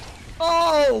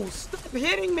 Oh, stop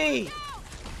hitting me!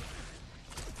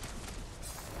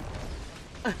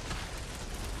 Drax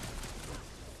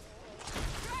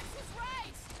is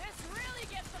right! This really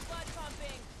gets the blood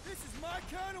pumping! This is my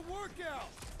kind of workout!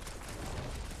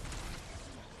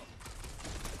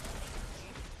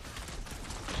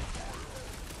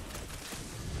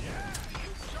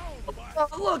 Oh,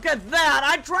 look at that!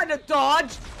 I tried to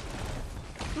dodge!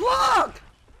 Look!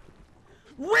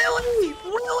 Really?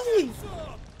 Really? And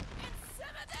some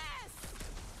of this!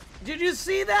 Did you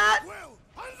see that? Well,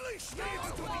 unleash the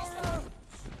monster!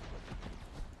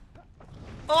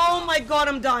 Oh my god,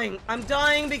 I'm dying. I'm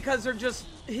dying because they're just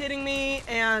hitting me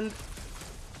and...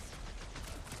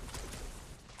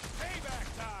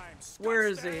 Payback time! Where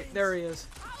is he? Scotch There he is.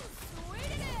 How sweet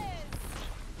it is!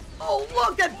 Oh,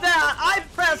 look at that! I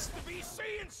pressed... to be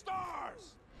seeing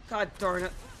stars! God darn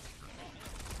it.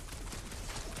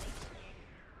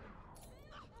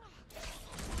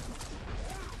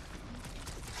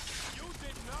 You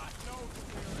did not know the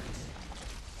lyrics.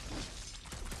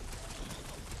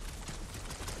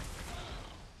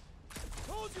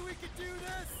 Told you we could do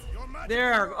this! Your magic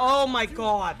There. power Oh my fuels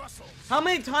god. muscles. How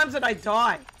many times did I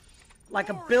die? Like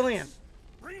a billion.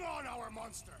 Bring on our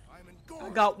monster. I'm in I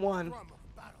got one. Of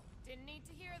battle. Didn't need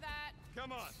to hear that.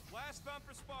 Come on, last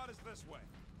thumper spot is this way.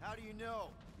 How do you know?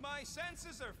 My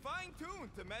senses are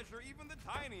fine-tuned to measure even the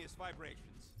tiniest vibrations.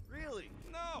 Really?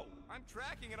 No, I'm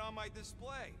tracking it on my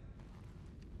display.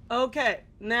 Okay.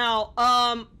 Now,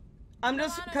 I'm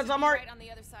just... Milano Because should I'm be already... right on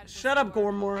the other side of this Shut up,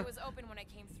 door. Gormora. It was open when I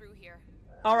came through here.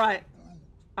 Alright.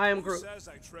 I am Who Groot. says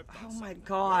I tripped on Oh my something?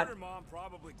 god. Murder Mom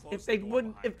probably closed If they the door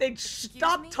wouldn't... behind If they'd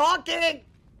stop talking!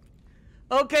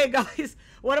 Okay, guys.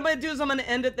 What I'm going to do is I'm going to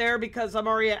end it there because I'm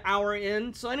already an hour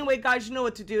in. So anyway, guys, you know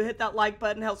what to do. Hit that like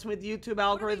button. Helps me with the YouTube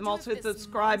algorithm. Also hit the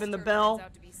subscribe and the bell.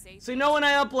 So you know when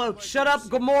I upload. Shut up,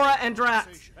 Gamora and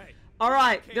Drax. Hey,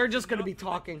 Alright, can't they're do just going to be nothing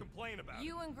but talking. complain about it.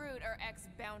 You and Groot are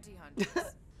ex-bounty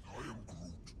hunters.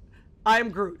 I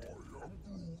am Groot.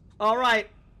 Alright.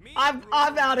 Me and I'm Groot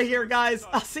out are of here, guys.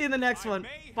 sons. I'll see you in the next I one.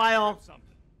 may Bye, have all. tripped something.